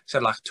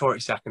 30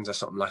 seconds or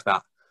something like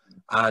that.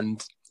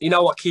 And you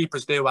know what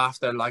keepers do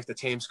after like the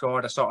team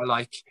scored? They're sort of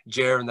like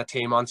jeering the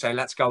team on, saying,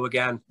 let's go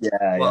again.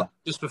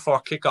 Just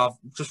before kickoff,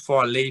 just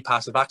before Lee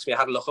passed it back to me, I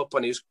had a look up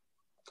when he was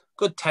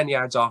good 10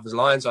 yards off his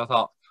line. So I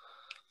thought,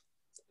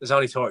 there's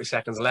only 30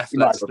 seconds left.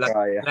 Let's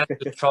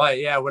just try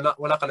it. Yeah, we're not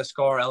going to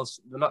score else.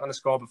 We're not going to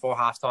score before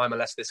half time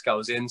unless this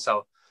goes in.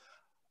 So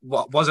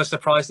was I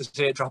surprised to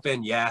see it drop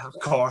in? Yeah, of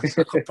course.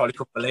 I probably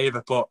couldn't believe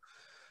it. But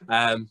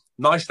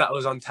nice that it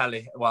was on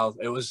telly. Well,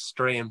 it was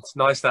streamed.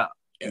 Nice that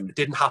it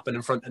didn't happen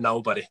in front of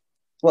nobody.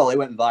 Well, it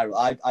went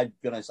viral. I'd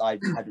be honest, I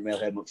hadn't really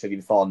heard much of it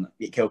before, and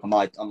it came up on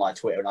my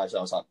Twitter, and I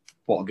was like,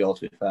 what a goal,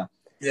 to be fair.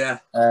 Yeah.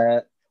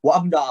 What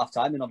happened at half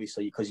time? And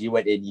obviously, because you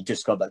went in, you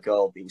just got that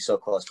goal, being so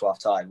close to half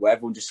time, where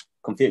everyone just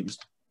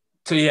confused.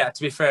 To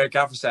be fair,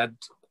 Gavin said,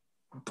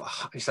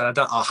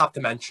 I'll have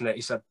to mention it.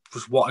 He said,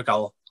 what a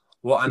goal.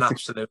 What an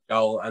absolute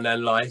goal. And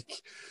then,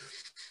 like,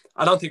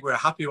 I don't think we were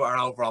happy with our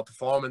overall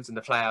performance in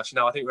the playoffs. You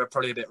know, I think we were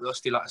probably a bit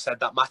rusty. Like I said,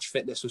 that match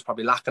fitness was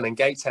probably lacking, and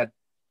Gateshead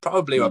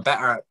probably were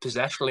better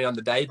possessionally on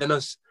the day than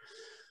us.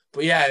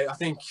 But yeah, I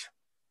think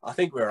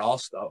we were all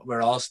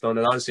stunned.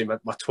 And honestly,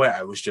 my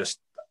Twitter was just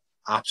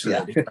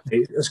absolutely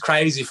it was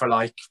crazy for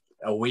like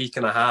a week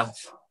and a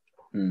half.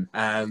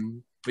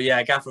 But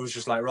yeah, Gaffer was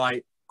just like,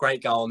 right,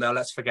 great goal. Now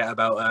let's forget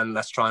about it and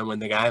let's try and win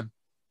the game.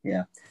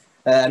 Yeah.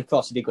 And of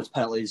course, he did go to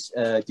penalties.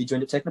 Did you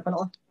end up taking a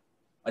penalty?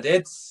 I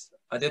did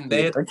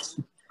indeed.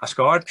 I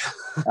scored.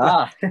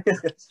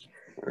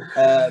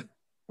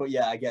 But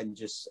yeah, again,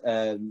 just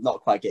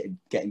not quite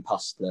getting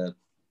past the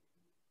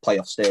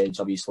playoff stage,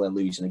 obviously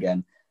losing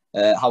again.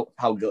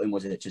 How gutting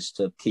was it just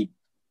to keep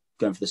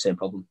going for the same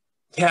problem?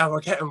 Yeah,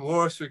 we're getting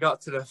worse. We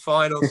got to the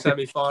final,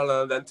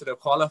 semi-final, and then to the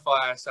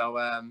qualifier. So,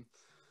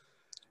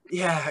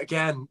 yeah,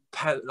 again,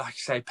 like I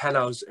say,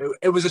 penalties.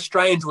 It was a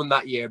strange one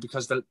that year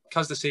because the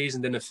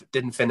season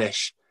didn't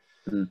finish.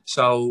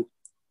 So,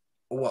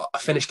 I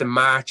finished in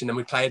March and then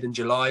we played in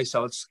July.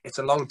 So it's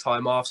a long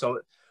time off. So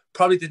it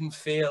probably didn't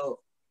feel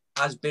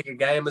as big a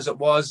game as it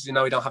was. You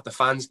know, we don't have the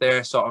fans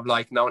there, sort of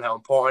like knowing how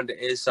important it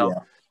is. So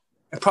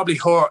it probably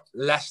hurt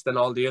less than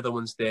all the other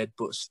ones did,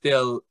 but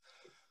still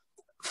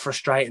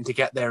frustrating to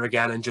get there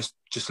again and just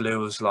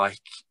lose. Like,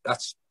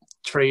 that's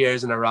 3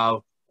 years in a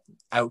row,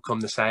 outcome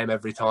the same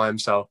every time.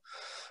 So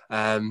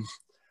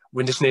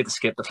we just need to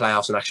skip the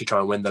playoffs and actually try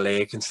and win the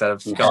league instead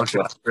of going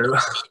through.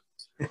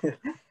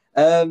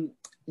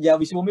 Yeah,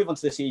 obviously we'll move on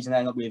to the season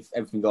then. With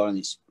everything going on,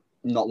 it's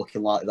not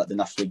looking like that the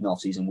National League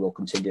North season will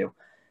continue.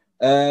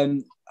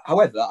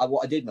 However,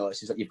 what I did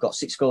notice is that you've got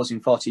 6 goals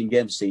in 14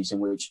 games this season,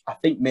 which I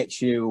think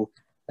makes you,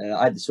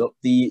 I had this up,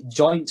 the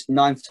joint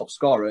 9th top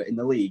scorer in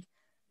the league.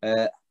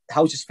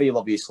 How does this feel,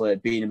 obviously,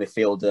 being a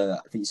midfielder?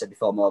 I think you said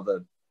before, more of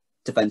a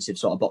defensive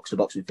sort of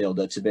box-to-box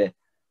midfielder, to be,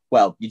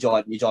 well, you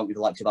joined with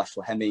the likes of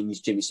Ashley Hemmings,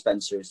 Jimmy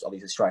Spencer, who's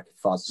obviously striker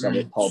for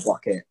Farsley, Paul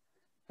Blackett.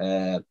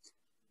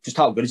 Just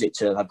how good is it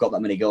to have got that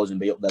many goals and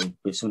be up there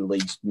with some of the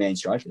league's main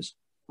strikers?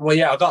 Well,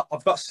 yeah, I've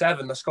got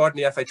 7. I scored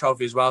in the FA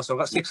Trophy as well. So I've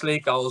got 6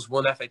 league goals,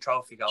 1 FA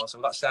Trophy goal. So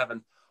I've got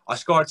 7. I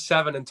scored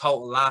 7 in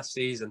total last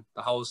season,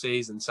 the whole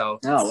season.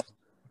 So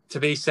to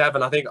be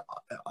 7, I think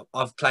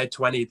I've played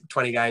 20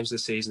 games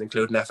this season,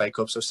 including FA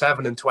Cup. So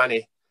 7 and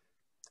 20.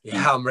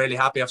 Yeah, I'm really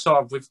happy.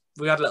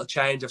 We had a little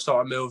change. I've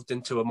sort of moved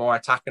into a more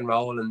attacking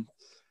role, and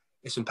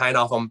it's been paying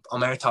off. I'm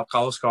our top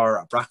goal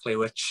scorer at Brackley,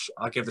 which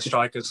I give the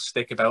strikers a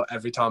stick about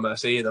every time I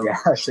see them. Yeah,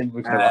 I think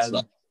we can watch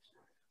that.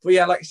 But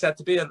yeah, like I said,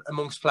 to be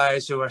amongst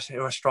players who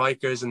are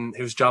strikers and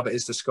whose job it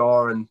is to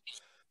score, and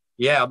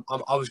yeah,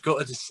 I was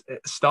gutted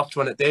it stopped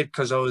when it did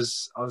because I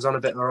was on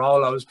a bit of a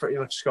roll. I was pretty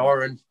much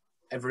scoring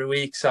every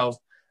week. So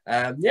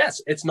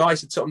yes, it's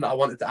nice. It's something that I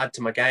wanted to add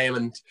to my game,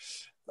 and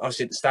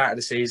obviously at the start of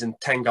the season,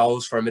 10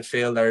 goals for a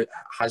midfielder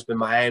has been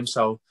my aim.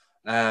 So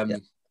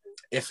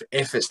if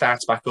it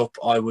starts back up,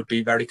 I would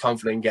be very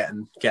confident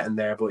getting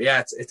there. But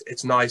yeah,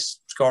 it's nice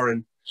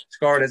scoring.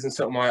 Scoring isn't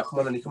something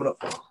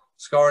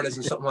Scoring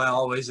isn't something I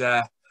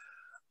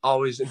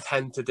always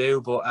intend to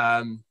do, but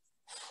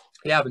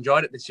yeah, I've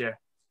enjoyed it this year.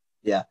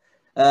 Yeah.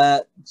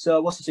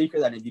 So what's the secret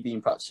then? Have you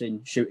been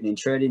practicing shooting in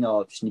training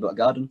or just in your back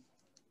garden?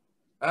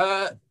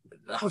 I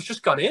was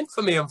just gone in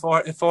for me,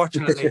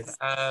 unfortunately.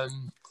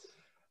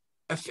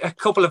 A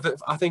couple of,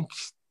 I think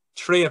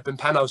 3 have been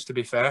penalties, to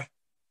be fair.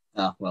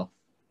 Ah, well,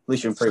 at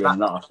least you're improving in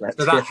that aspect.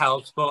 So that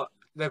helps, but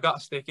they've got to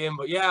stick in.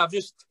 But yeah,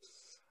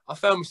 I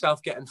found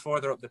myself getting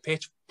further up the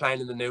pitch,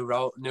 playing in the new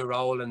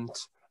role, and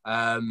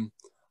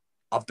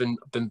I've been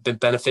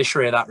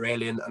beneficiary of that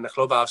really in the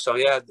clubhouse. So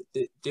yeah,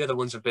 the other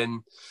ones have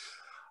been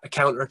a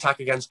counter attack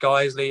against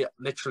Guiseley,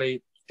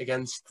 literally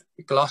against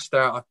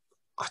Gloucester.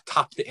 I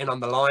tapped it in on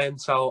the line,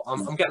 so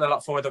I'm getting a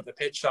lot further up the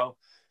pitch. So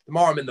the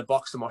more I'm in the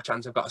box, the more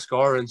chance I've got of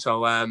scoring.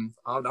 So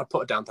I'll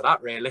put it down to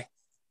that, really.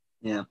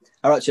 Yeah.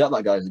 I actually had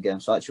that guy in the game,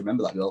 so I actually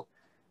remember that goal.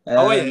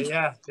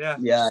 Yeah.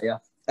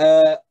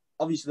 Yeah.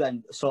 Obviously,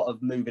 then sort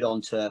of moving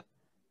on to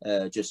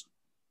just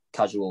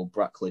casual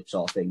Brackley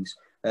sort of things.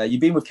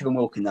 You've been with Kevin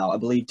Wilkin now, I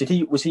believe.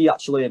 Was he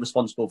actually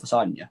responsible for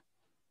signing you?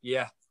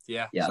 Yeah.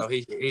 So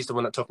he's the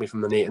one that took me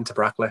from Nuneaton to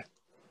Brackley.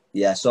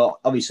 Yeah. So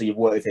obviously you've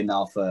worked with him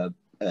now for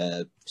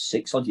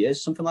 6 odd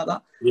years, something like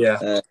that.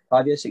 Yeah.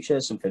 5 years, 6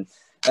 years, something.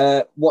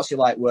 What's it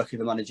like working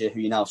with a manager who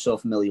you're now so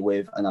familiar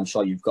with, and I'm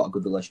sure you've got a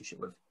good relationship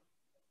with?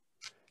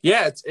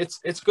 Yeah,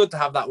 it's good to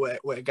have that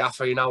with a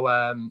gaffer.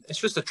 It's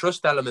just a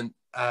trust element.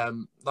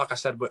 Like I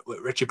said with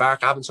Richie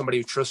Barker, having somebody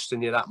who trusts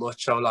in you that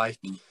much. So like,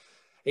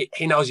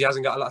 he knows he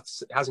hasn't got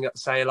to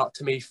say a lot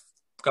to me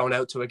going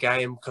out to a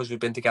game because we've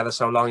been together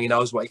so long. He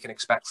knows what he can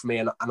expect from me,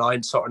 and I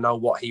sort of know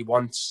what he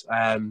wants.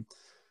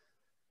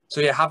 So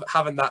yeah,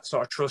 having that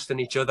sort of trust in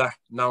each other,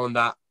 knowing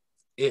that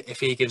if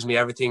he gives me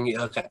everything,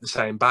 he'll get the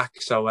same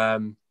back. So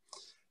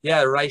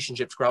the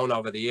relationship's grown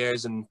over the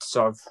years, and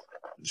sort of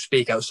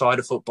speak outside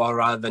of football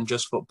rather than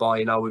just football.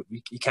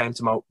 He came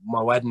to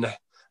my wedding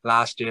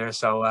last year,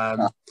 so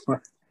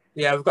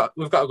we've got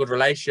a good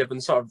relationship,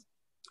 and sort of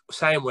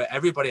same with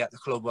everybody at the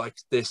club, like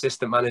the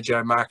assistant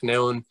manager Mark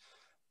Noon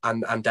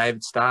and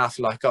David Staff,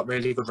 like got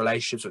really good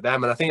relationships with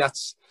them, and I think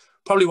that's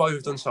probably why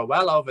we've done so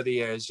well over the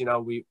years.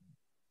 We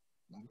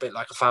a bit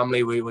like a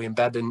family, we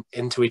embed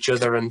into each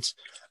other, and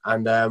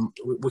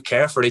we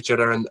care for each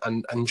other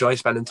and enjoy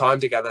spending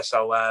time together.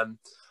 So I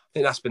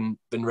think that's been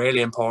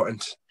really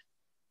important.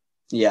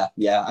 Yeah,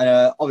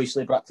 and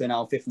obviously Brackley are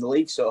now 5th in the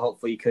league, so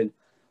hopefully you can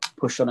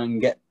push on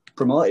and get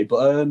promoted.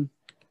 But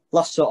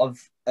last sort of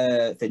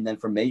thing then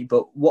from me,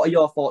 but what are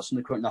your thoughts on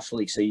the current National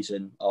League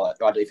season? Or I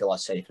don't know if you'll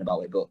say anything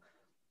about it, but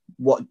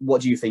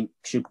what do you think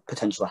should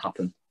potentially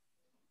happen?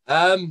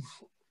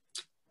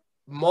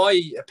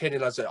 My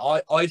opinion is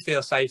that I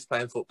feel safe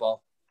playing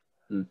football.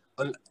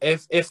 And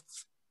if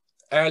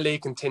our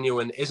league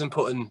continuing isn't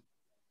putting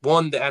the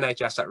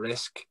NHS at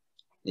risk,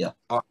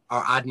 or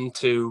adding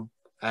to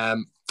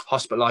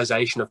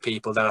hospitalisation of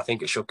people, then I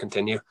think it should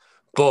continue.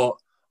 But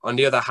on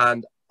the other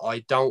hand, I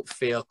don't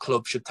feel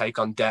clubs should take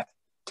on debt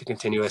to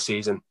continue a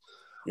season.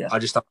 I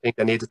just don't think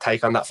they need to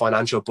take on that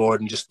financial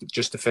burden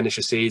just to finish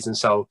a season.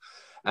 So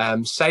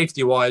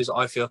safety wise,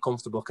 I feel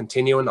comfortable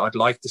continuing. I'd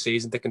like the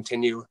season to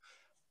continue,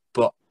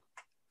 but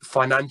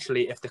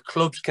financially, if the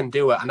clubs can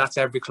do it, and that's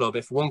every club,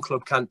 if one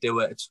club can't do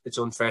it, it's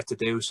unfair to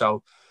do.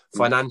 So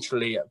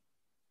financially,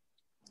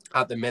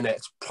 at the minute,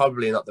 it's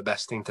probably not the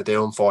best thing to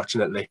do,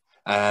 unfortunately.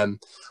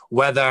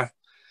 Whether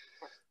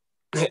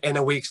in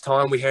a week's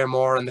time we hear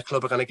more and the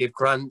club are going to give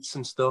grants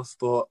and stuff,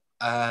 but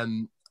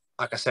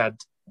like I said,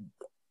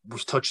 we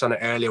touched on it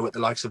earlier with the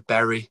likes of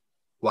Bury,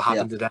 what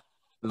happened to them,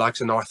 the likes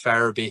of North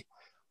Ferriby.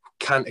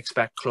 Can't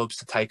expect clubs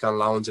to take on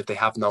loans if they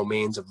have no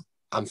means of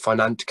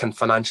and can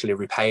financially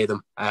repay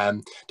them.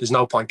 There's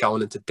no point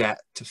going into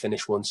debt to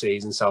finish one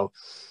season. So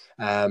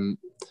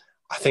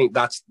I think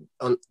that's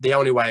the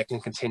only way it can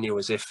continue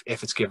is if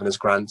it's given as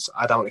grants.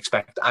 I don't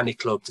expect any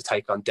club to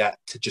take on debt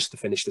to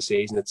finish the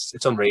season.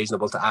 It's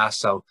unreasonable to ask.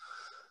 So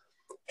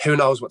who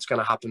knows what's going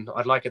to happen?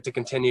 I'd like it to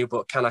continue,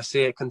 but can I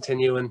see it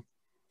continuing?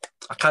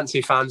 I can't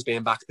see fans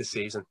being back this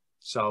season.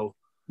 So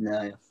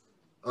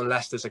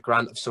unless there's a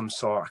grant of some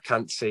sort, I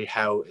can't see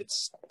how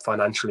it's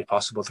financially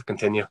possible to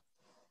continue.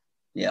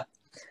 Yeah.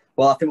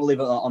 Well, I think we'll leave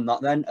it on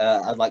that then.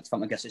 I'd like to thank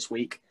my guest this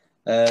week,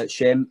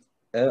 Shane.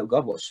 I've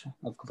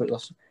completely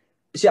lost.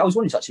 See, I was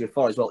wondering actually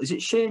before as well. Is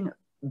it Shane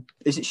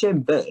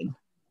Byrne?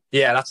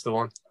 Yeah, that's the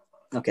one.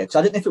 Okay, because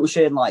I didn't know if it was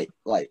Shane like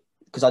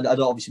because I don't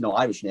obviously know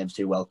Irish names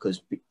too well.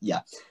 Because I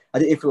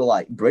didn't know if it were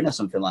like Bryn or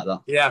something like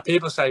that. Yeah,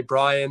 people say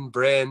Brian,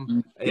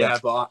 Bryn. Yeah,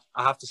 but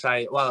I have to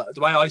say, well,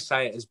 the way I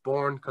say it is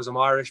Bourne because I'm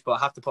Irish, but I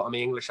have to put on my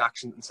English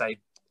accent and say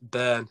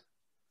Byrne.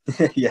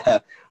 Yeah,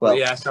 well, but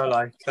yeah, so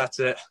like that's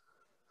it.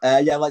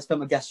 I'd like to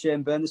thank my guest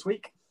Shane Byrne this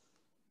week.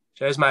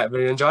 Cheers, mate. I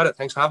really enjoyed it.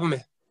 Thanks for having me.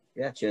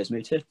 Yeah, cheers,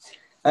 me too.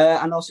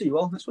 And I'll see you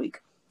all next week.